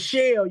out of her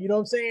shell, you know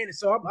what I'm saying?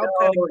 So I'm kind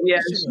of Oh, yeah.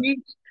 pushing her.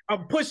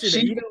 I'm pushing her,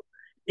 She,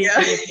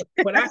 yeah.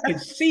 but I could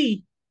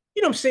see,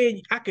 what I'm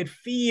saying? I could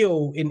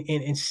feel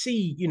and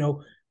see,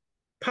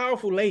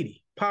 powerful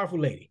lady,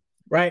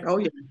 right? Oh,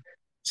 yeah.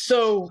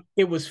 So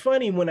it was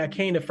funny when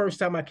the first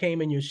time I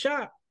came in your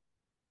shop,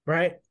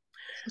 right?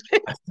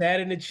 I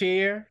sat in the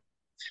chair,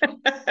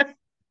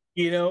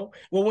 Well,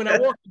 when I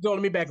walked the door,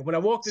 let me back up. When I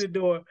walked to the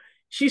door,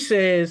 she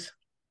says,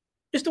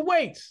 Mr.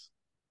 Waits.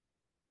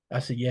 I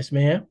said, yes,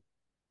 ma'am.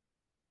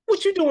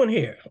 What you doing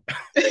here?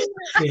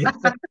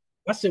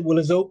 I said, well,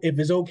 if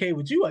it's okay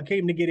with you, I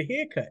came to get a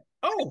haircut.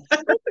 Oh,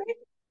 okay.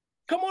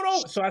 Come on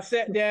over. So I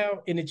sat down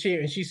in the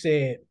chair and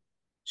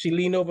she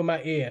leaned over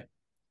my ear.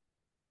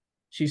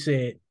 She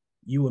said,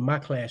 you in my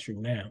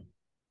classroom now.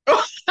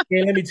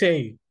 And let me tell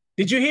you,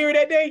 did you hear it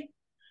that day?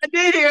 I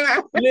did hear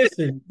it.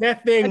 Listen,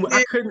 that thing,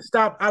 I couldn't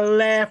stop. I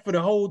laughed for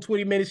the whole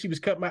 20 minutes she was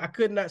cutting I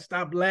could not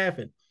stop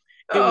laughing.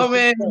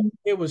 Man.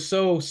 It was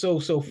so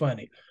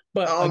funny.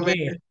 But again,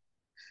 man.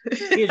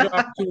 Here's your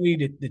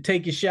opportunity to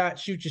take your shot,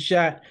 shoot your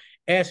shot,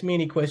 ask me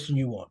any question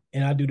you want,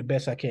 and I'll do the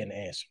best I can to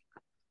answer.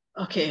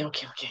 Okay.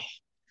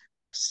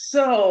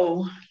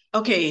 So,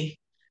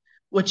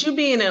 with you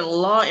being in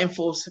law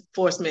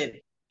enforcement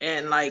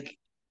and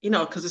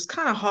because it's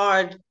kind of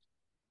hard,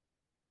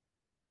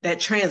 that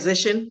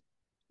transition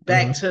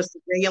back to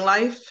civilian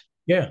life.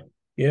 Yeah.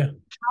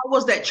 How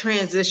was that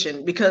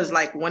transition? Because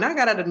when I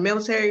got out of the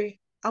military,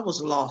 I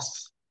was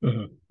lost.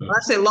 When I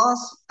say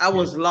lost, I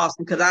was lost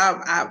because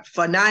I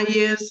for 9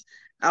 years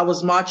I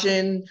was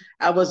marching,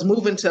 I was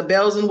moving to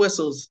bells and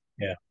whistles.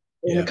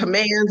 And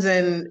commands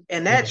and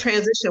that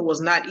transition was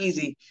not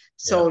easy.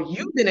 So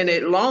you've been in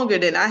it longer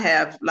than I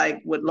have,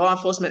 with law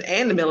enforcement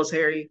and the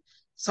military.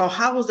 So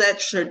how was that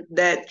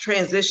that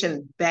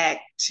transition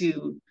back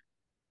to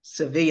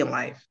civilian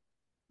life?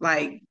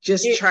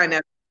 Because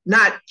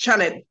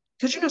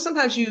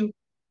sometimes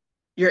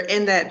you're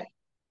in that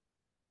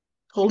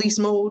police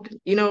mode,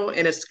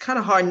 and it's kind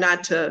of hard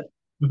not to.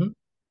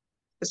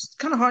 It's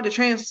kind of hard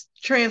to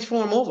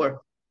transform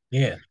over.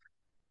 Yeah,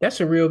 that's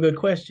a real good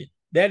question.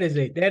 That is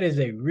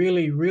a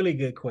really, really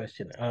good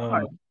question.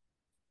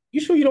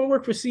 You sure you don't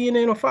work for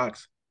CNN or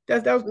Fox?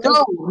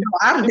 No,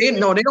 I didn't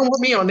know. They don't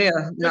want me on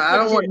there. No, I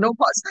don't want no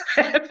parts.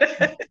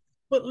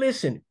 But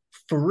listen,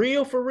 for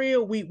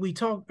real, we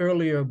talked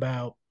earlier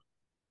about,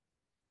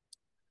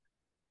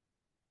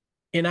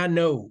 and I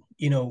know,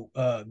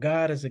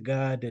 God is a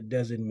God that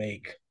doesn't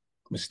make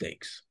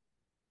mistakes.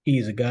 He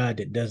is a God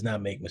that does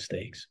not make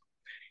mistakes.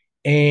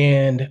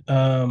 And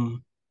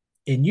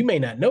you may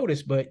not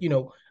notice, but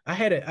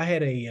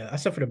I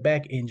suffered a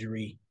back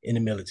injury in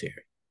the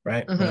military,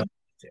 right?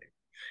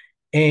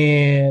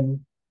 And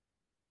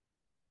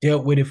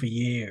dealt with it for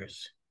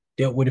years,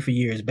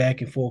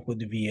 back and forth with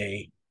the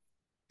VA,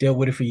 dealt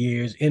with it for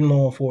years in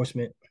law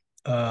enforcement.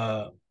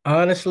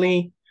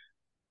 Honestly,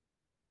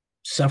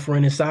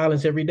 suffering in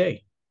silence every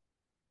day.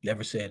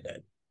 Never said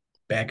that.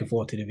 Back and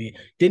forth to the VA.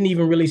 Didn't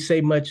even really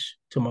say much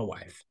to my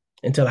wife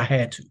until I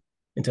had to.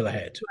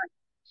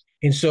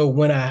 And so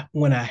when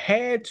I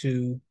had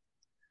to,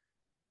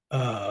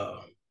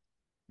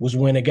 was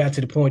when it got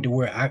to the point to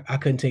where I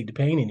couldn't take the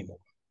pain anymore.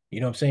 You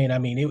know what I'm saying? I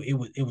mean,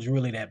 it was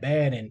really that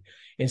bad,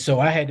 and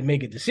so I had to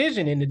make a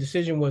decision, and the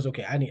decision was,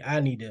 okay, I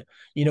need to,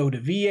 the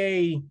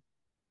VA,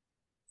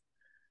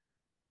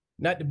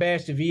 not to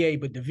bash the VA,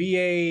 but the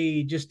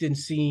VA just didn't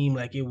seem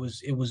like it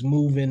was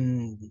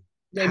moving.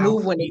 They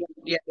move when they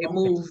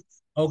move.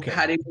 Okay.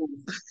 How they move.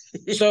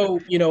 So,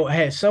 I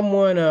had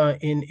someone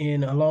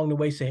in along the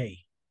way say, hey,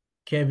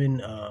 Kevin,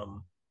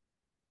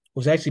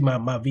 was actually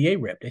my VA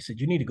rep. They said,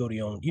 you need to go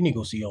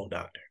see your own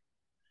doctor.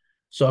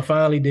 So I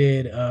finally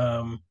did.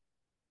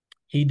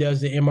 He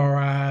does the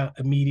MRI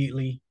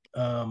immediately.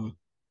 I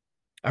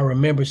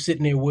remember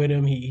sitting there with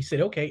him. He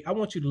said, okay, I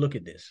want you to look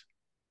at this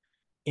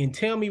and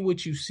tell me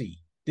what you see.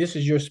 This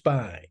is your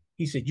spine.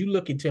 He said, you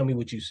look and tell me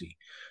what you see.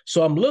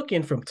 So I'm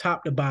looking from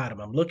top to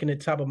bottom. I'm looking at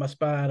the top of my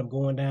spine. I'm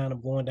going down.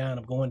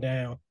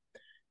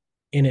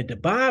 And at the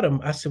bottom,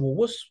 I said,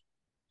 well,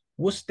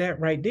 what's that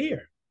right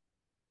there?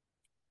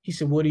 He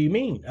said, what do you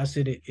mean? I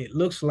said, it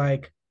looks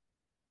like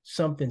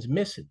something's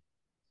missing.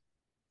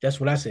 That's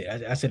what I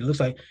said. I said, it looks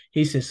like,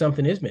 he said,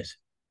 something is missing.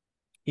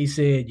 He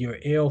said, your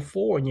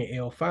L4 and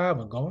your L5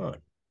 are gone.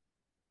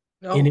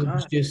 And it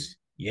was just,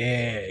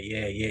 yeah.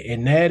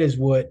 And that is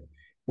what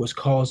was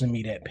causing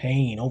me that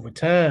pain. Over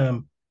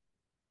time,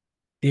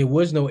 there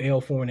was no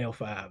L4 and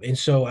L5. And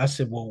so I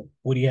said, well,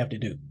 what do you have to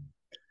do?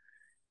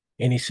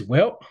 And he said,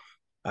 well,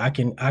 I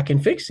can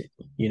fix it.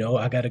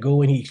 I got to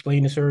go in. He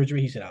explained the surgery.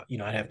 He said,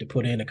 I'd have to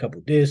put in a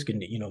couple discs and,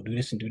 do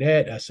this and do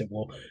that. I said,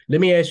 well, let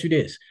me ask you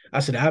this.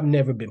 I said, I've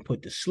never been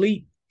put to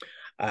sleep.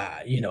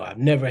 I've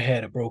never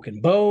had a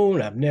broken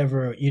bone. I've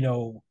never,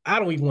 I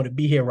don't even want to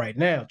be here right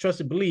now.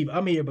 Trust and believe,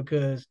 I'm here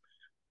because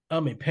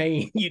I'm in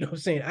pain. You know what I'm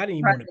saying? I didn't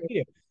even want to be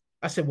here.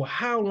 I said, well,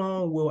 how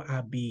long will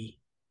I be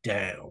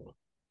down?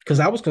 Because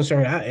I was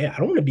concerned. I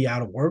don't want to be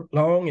out of work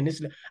long. And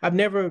this, I've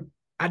never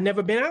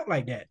been out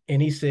like that.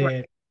 And he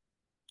said,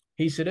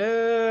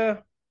 2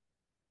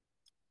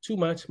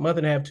 months, month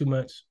and a half, 2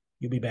 months,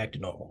 you'll be back to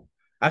normal.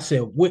 I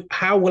said,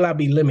 how will I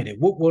be limited?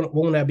 What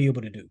won't I be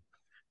able to do?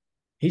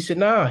 He said,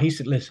 nah. He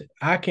said, listen,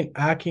 I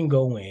can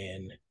go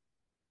in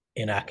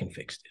and I can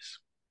fix this.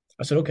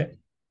 I said, okay.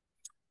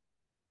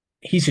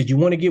 He said, you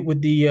want to get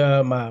with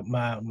the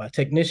my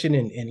technician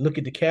and look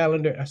at the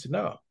calendar? I said,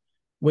 no.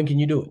 When can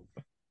you do it?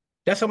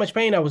 That's how much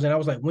pain I was in. I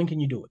was like, when can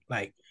you do it?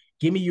 Like,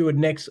 give me your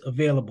next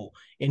available.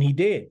 And he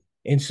did.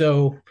 And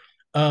so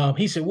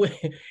he said,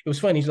 it was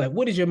funny. He's like,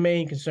 what is your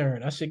main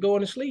concern? I said,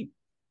 going to sleep.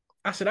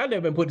 I said, I've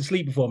never been put to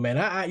sleep before, man.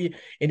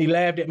 And he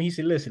laughed at me. He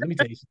said, listen, let me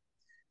tell you something.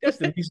 That's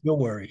the least of your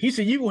worry. He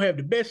said, you will have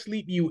the best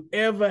sleep you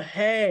ever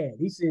had.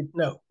 He said,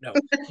 no. He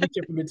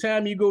said, from the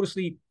time you go to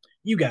sleep,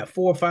 you got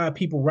 4 or 5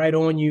 people right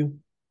on you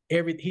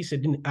he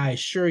said, I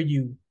assure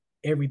you,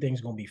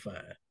 everything's gonna be fine.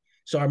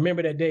 So I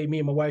remember that day, me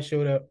and my wife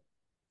showed up.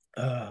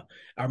 I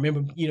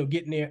remember,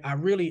 getting there.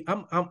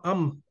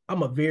 I'm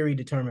a very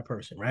determined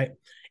person, right?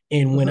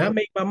 And when I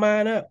make my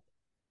mind up,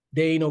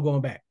 there ain't no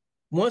going back.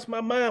 Once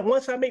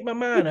I make my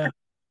mind up,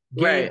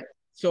 Right.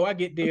 So I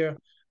get there.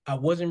 I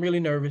wasn't really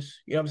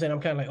nervous. You know what I'm saying?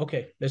 I'm kind of like,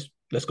 okay,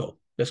 let's go.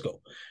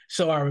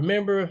 So I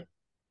remember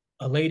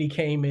a lady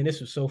came in.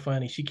 This was so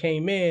funny. She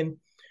came in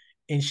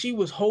and she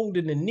was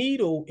holding the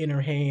needle in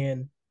her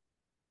hand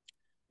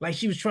like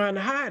she was trying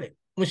to hide it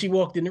when she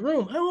walked in the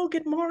room. Oh,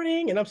 good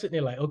morning. And I'm sitting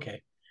there like,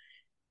 okay,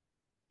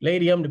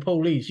 lady, I'm the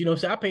police. You know what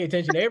I'm saying? I pay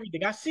attention to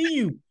everything. I see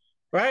you,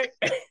 right?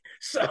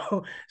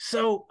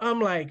 so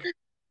I'm like,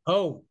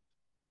 oh,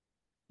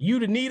 you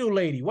the needle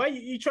lady. Why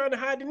you trying to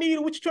hide the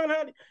needle? What you trying to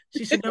hide?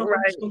 She said, no,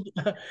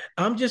 Right.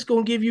 I'm just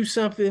gonna give you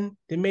something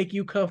to make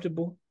you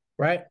comfortable,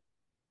 right?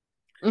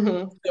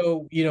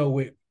 So,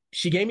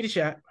 she gave me the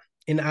shot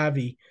in the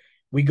IV.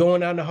 We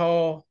going down the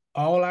hall.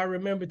 All I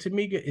remember,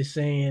 Tomika, is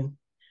saying,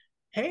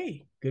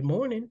 hey, good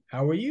morning.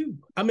 How are you?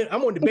 I'm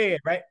on the bed,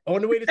 right? On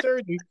the way to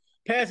surgery,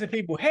 passing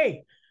people.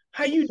 Hey,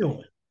 how you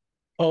doing?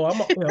 Oh,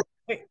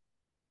 hey.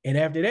 And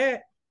after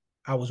that,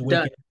 I was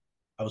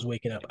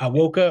waking up. I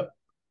woke up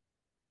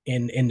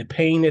and the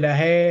pain that I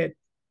had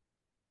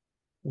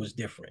was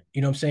different.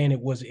 You know what I'm saying? It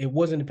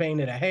wasn't the pain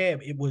that I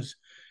had. It was,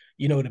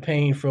 the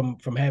pain from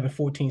having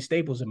 14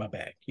 staples in my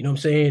back. You know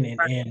what I'm saying?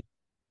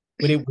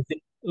 But it was,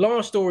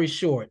 long story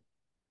short,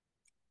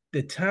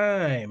 the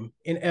time,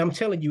 and I'm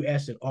telling you,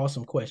 asked an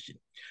awesome question.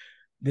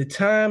 The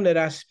time that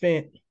I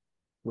spent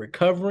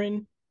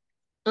recovering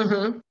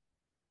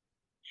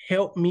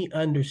helped me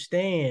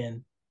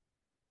understand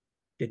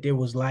that there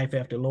was life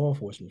after law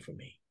enforcement for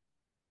me.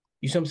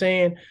 You see what I'm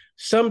saying?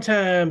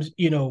 Sometimes,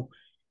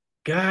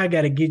 God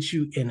got to get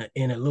you in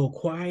a little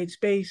quiet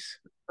space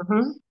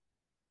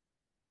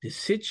to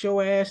sit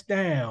your ass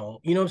down,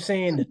 you know what I'm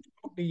saying, to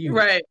talk to you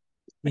Right.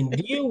 and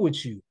deal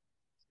with you.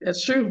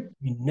 That's true.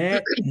 And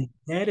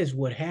that is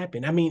what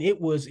happened. I mean,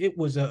 it was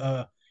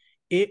a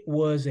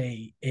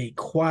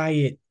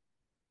quiet,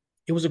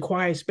 it was a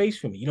quiet space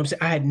for me. You know what I'm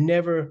saying? I had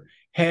never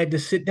had to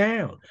sit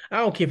down. I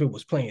don't care if it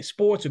was playing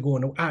sports or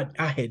going to,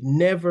 I had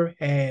never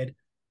had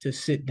to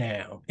sit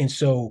down. And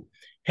so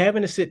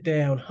having to sit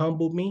down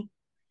humbled me.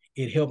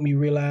 It helped me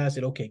realize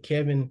that, okay,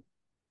 Kevin,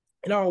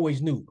 and I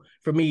always knew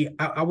for me,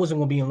 I wasn't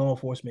going to be in law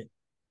enforcement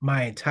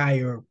my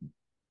entire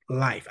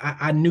life.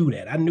 I knew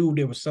that. I knew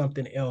there was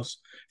something else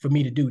for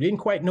me to do. Didn't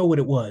quite know what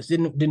it was.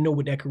 Didn't know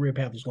what that career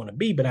path was going to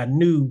be, but I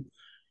knew,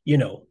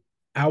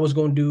 I was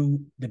going to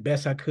do the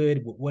best I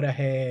could with what I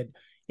had,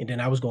 and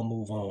then I was going to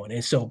move on.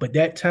 And so, but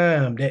that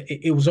time, that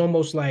it was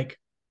almost like,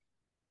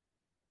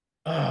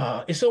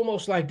 it's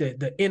almost like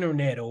the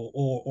internet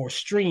or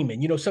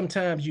streaming.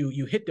 Sometimes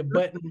you hit the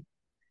button,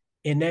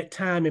 and that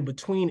time in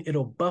between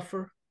it'll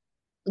buffer.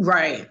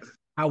 Right.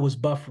 I was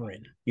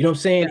buffering, you know what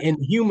I'm saying?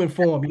 In human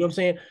form, you know what I'm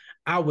saying?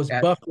 I was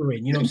buffering,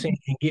 you know what I'm saying?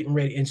 And getting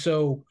ready. And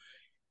so,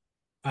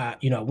 I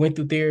went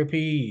through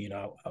therapy,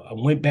 I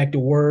went back to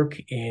work,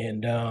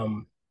 and,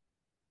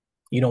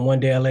 one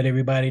day I let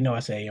everybody know, I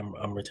say,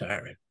 I'm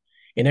retiring.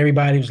 And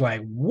everybody was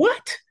like,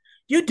 what?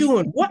 You're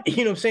doing what? You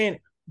know what I'm saying?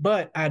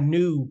 But I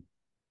knew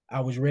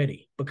I was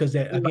ready because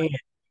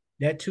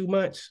that 2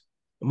 months,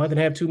 a month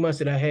and a half, 2 months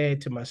that I had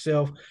to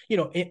myself,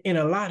 and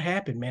a lot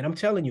happened, man. I'm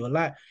telling you, a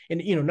lot.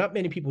 And, not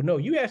many people know.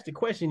 You asked the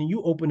question and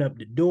you open up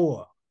the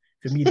door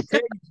for me to tell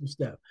you some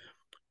stuff.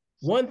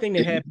 One thing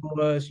that happened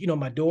was,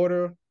 my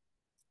daughter,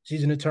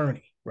 she's an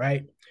attorney,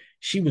 right?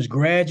 She was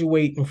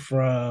graduating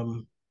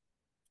from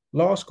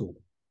law school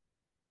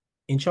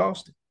in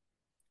Charleston,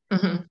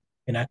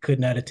 and I could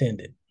not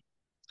attend it.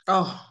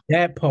 Oh,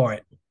 that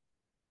part,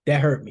 that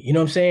hurt me. You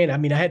know what I'm saying? I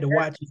mean, I had to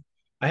watch it.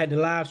 I had to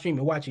live stream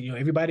and watch it.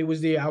 Everybody was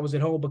there. I was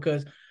at home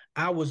because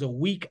I was a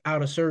week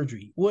out of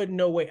surgery. Wasn't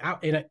no way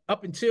out. And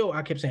up until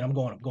I kept saying, I'm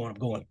going.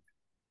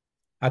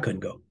 I couldn't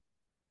go.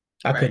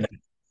 I couldn't.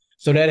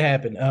 So that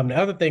happened. The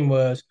other thing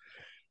was,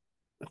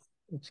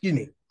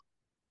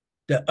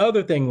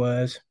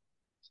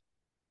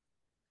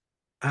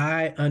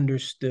 I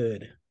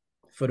understood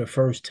for the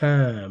first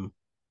time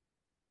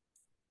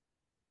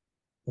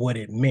what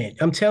it meant.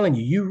 I'm telling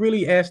you, you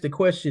really asked the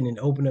question and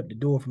opened up the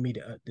door for me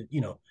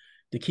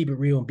to keep it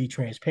real and be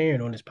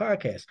transparent on this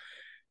podcast.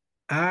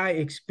 I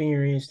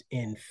experienced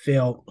and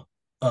felt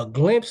a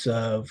glimpse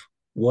of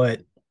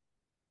what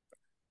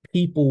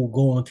people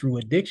going through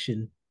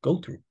addiction go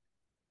through.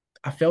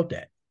 I felt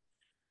that.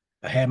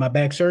 I had my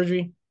back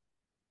surgery,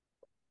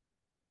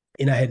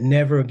 and I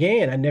never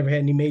had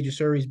any major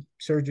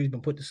surgeries,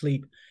 been put to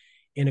sleep.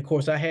 And of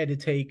course, I had to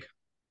take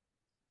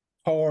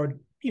hard,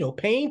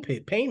 pain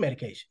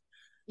medication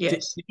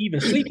to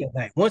even sleep at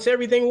night. Once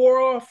everything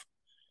wore off,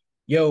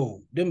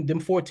 them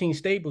 14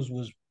 staples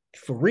was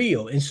for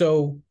real. And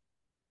so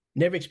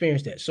never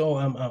experienced that. So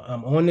I'm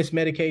on this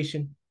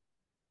medication,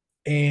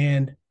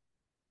 and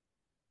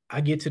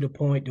I get to the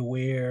point to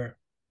where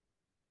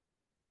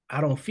I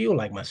don't feel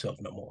like myself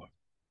no more.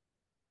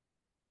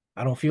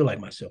 I don't feel like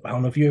myself. I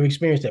don't know if you ever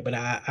experienced that, but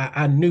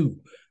I knew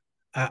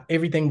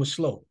everything was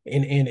slow.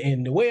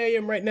 And the way I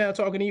am right now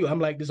talking to you, I'm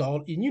like this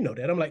all, and you know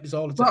that. I'm like this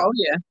all the time. Oh,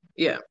 yeah.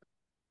 Yeah.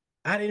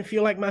 I didn't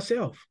feel like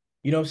myself.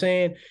 You know what I'm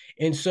saying?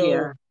 And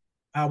so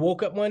I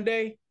woke up one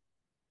day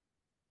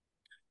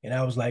and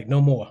I was like,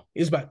 no more.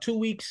 It's about 2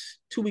 weeks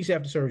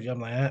after surgery.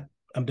 I'm like,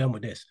 I'm done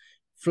with this.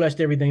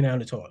 Flushed everything down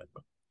the toilet.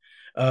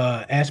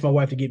 Asked my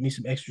wife to get me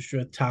some extra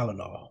strength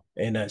Tylenol.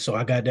 And so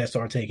I got that,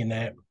 started taking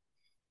that.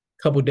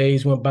 A couple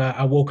days went by.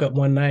 I woke up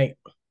one night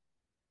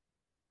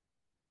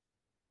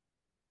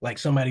like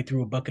somebody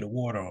threw a bucket of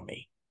water on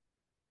me,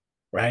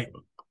 right?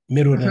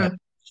 Middle of the night,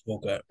 just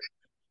woke up.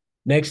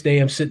 Next day,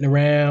 I'm sitting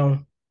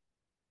around,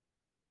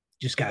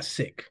 just got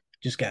sick.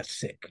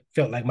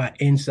 Felt like my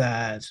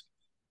insides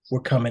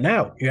were coming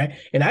out, right?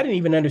 And I didn't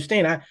even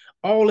understand.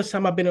 All this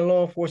time I've been in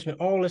law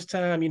enforcement, all this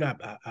time,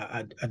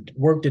 I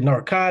worked in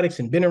narcotics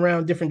and been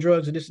around different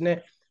drugs and this and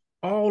that.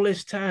 All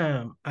this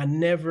time, I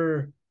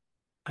never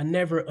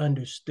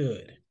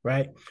understood,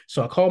 right?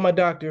 So I called my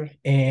doctor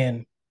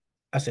and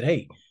I said,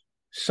 hey,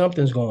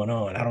 something's going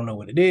on. I don't know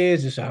what it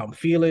is. This is how I'm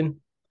feeling.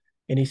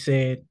 And he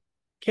said,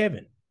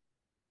 Kevin,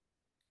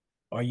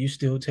 are you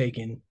still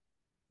taking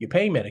your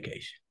pain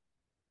medication?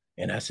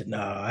 And I said, no,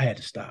 I had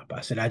to stop.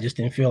 I said, I just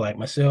didn't feel like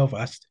myself.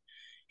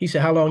 He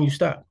said, how long you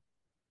stopped?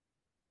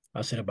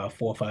 I said, about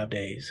 4 or 5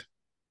 days.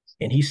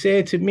 And he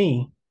said to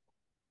me,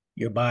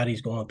 your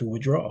body's going through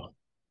withdrawal.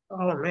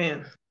 Oh,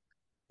 man.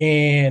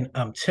 And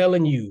I'm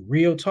telling you,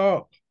 real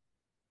talk,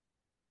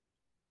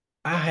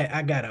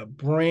 I got a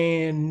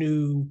brand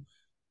new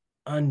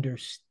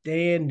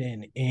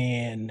understanding.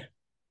 And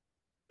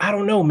I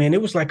don't know, man,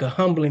 it was like a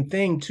humbling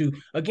thing to,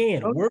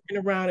 again, working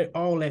around it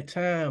all that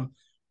time,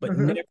 but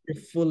never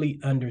fully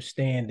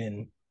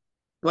understanding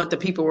what the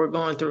people were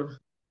going through.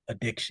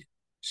 Addiction.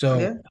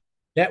 So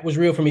that was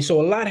real for me. So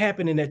a lot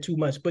happened in that 2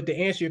 months. But to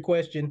answer your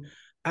question,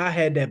 I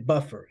had that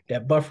buffer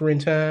in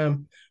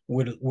time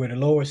where the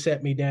Lord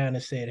sat me down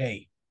and said,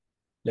 hey,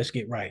 let's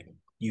get right.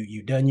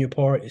 You done your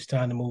part. It's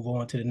time to move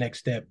on to the next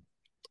step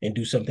and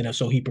do something else.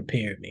 So he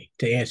prepared me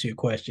to answer your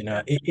question.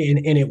 And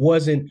it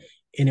wasn't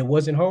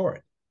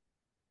hard.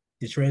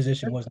 The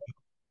transition wasn't hard.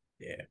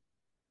 Yeah.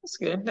 That's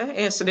good. That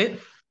answered it.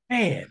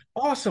 Man,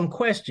 awesome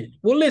question.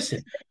 Well,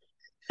 listen,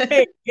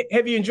 hey,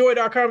 have you enjoyed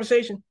our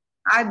conversation?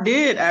 I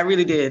did. I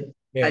really did.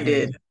 Yeah, I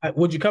did.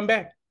 Would you come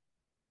back?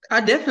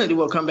 I definitely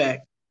will come back.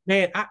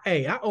 Man,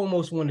 I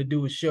almost want to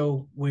do a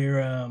show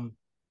where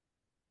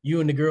you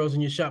and the girls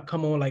in your shop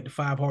come on like the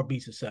 5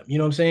 Heartbeats or something. You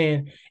know what I'm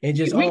saying? And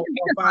just we can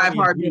be the 5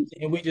 Heartbeats.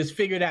 And we just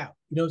figure it out.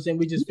 You know what I'm saying?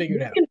 We just figure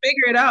it out. We can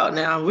figure it out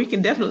now. We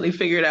can definitely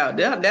figure it out.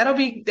 That'll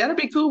be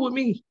cool with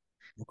me.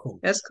 Well, cool.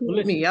 That's cool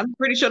with me. I'm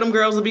pretty sure them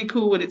girls will be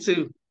cool with it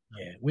too.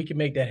 Yeah, we can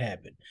make that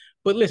happen.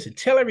 But listen,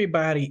 tell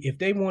everybody if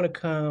they want to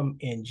come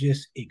and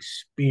just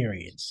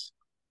experience,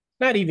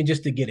 not even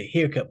just to get a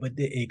haircut, but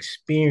to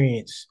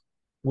experience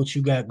what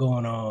you got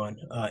going on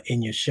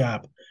in your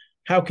shop.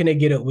 How can they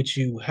get up with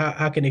you?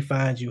 How can they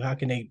find you? How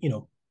can they,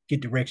 get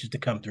directions to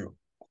come through?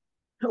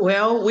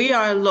 Well, we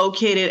are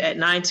located at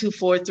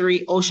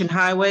 9243 Ocean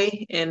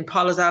Highway in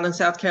Paulus Island,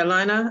 South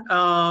Carolina,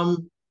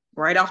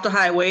 right off the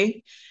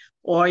highway.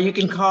 Or you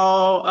can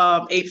call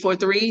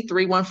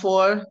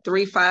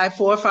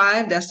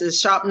 843-314-3545. That's the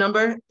shop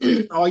number.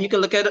 Or you can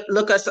look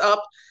us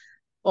up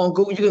on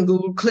Google. You can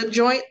Google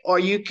Clipjoint, or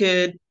you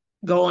could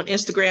go on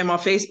Instagram or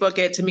Facebook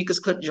at Tomika's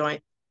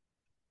Clipjoint.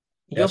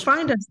 You'll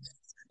find us.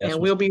 And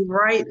we'll be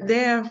right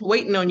there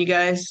waiting on you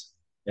guys.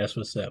 That's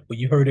what's up. Well,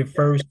 you heard it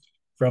first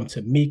from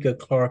Tomika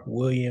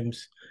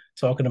Clarke-Williams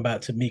talking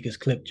about Tomika's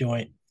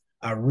Clipjoint.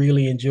 I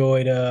really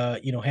enjoyed,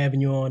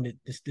 having you on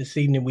this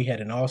evening. We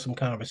had an awesome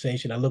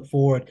conversation. I look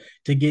forward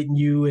to getting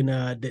you and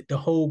the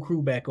whole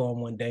crew back on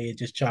one day and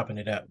just chopping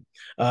it up.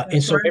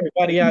 And so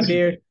everybody out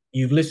there,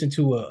 you've listened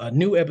to a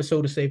new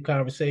episode of Safe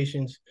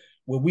Conversations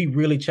where we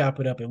really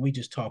chop it up and we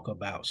just talk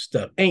about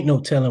stuff. Ain't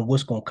no telling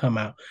what's going to come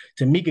out.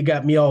 Tomika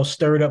got me all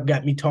stirred up,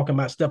 got me talking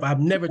about stuff I've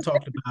never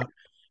talked about.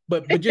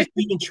 But just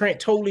being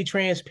totally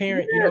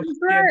transparent,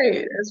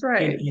 That's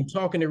right. And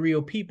talking to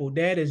real people,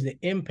 that is the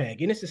impact.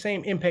 And it's the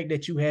same impact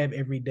that you have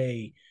every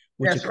day.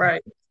 That's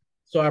right.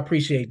 So I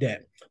appreciate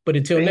that. But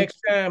until next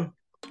time,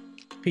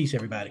 peace,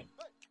 everybody.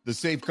 The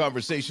Safe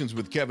Conversations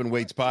with Kevin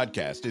Waits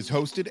podcast is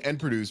hosted and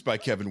produced by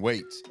Kevin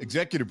Waits.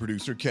 Executive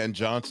producer Ken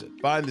Johnson.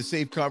 Find the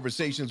Safe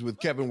Conversations with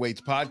Kevin Waits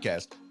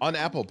podcast on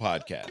Apple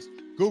Podcasts,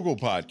 Google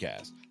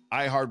Podcasts,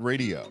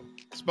 iHeartRadio,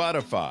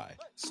 Spotify,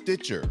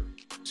 Stitcher,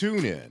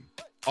 TuneIn,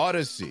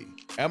 Odyssey,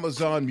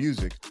 Amazon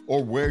Music,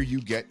 or where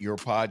you get your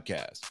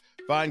podcasts.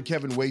 Find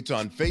Kevin Waits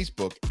on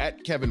Facebook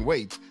at Kevin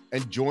Waits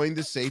and join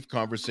the Safe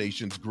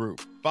Conversations group.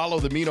 Follow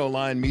the Mean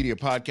Line Media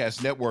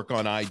Podcast Network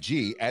on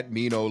IG at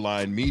Mean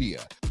Line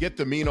Media. Get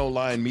the Mean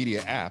Line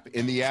Media app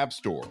in the App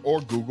Store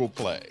or Google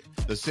Play.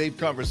 The Safe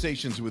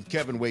Conversations with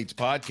Kevin Waits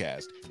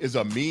podcast is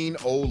a Mean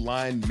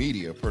Line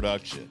Media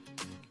production.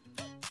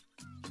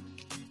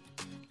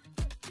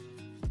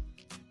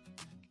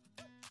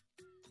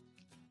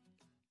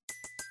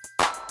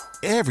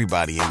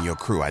 Everybody in your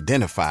crew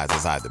identifies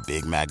as either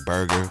Big Mac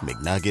Burger,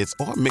 McNuggets,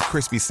 or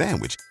McCrispy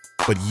Sandwich.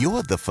 but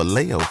you're the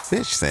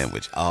Filet-O-Fish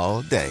Sandwich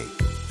all day.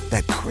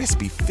 That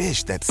crispy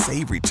fish, that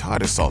savory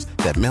tartar sauce,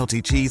 that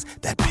melty cheese,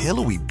 that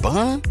pillowy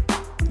bun.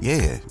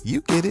 Yeah,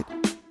 you get it.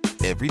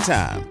 Every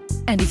time.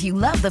 And if you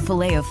love the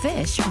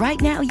Filet-O-Fish, right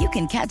now you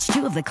can catch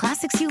two of the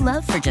classics you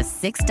love for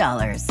just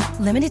 $6.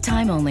 Limited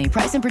time only.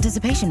 Price and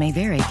participation may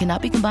vary.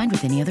 Cannot be combined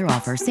with any other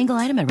offer. Single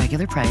item at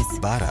regular price.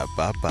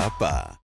 Ba-da-ba-ba-ba.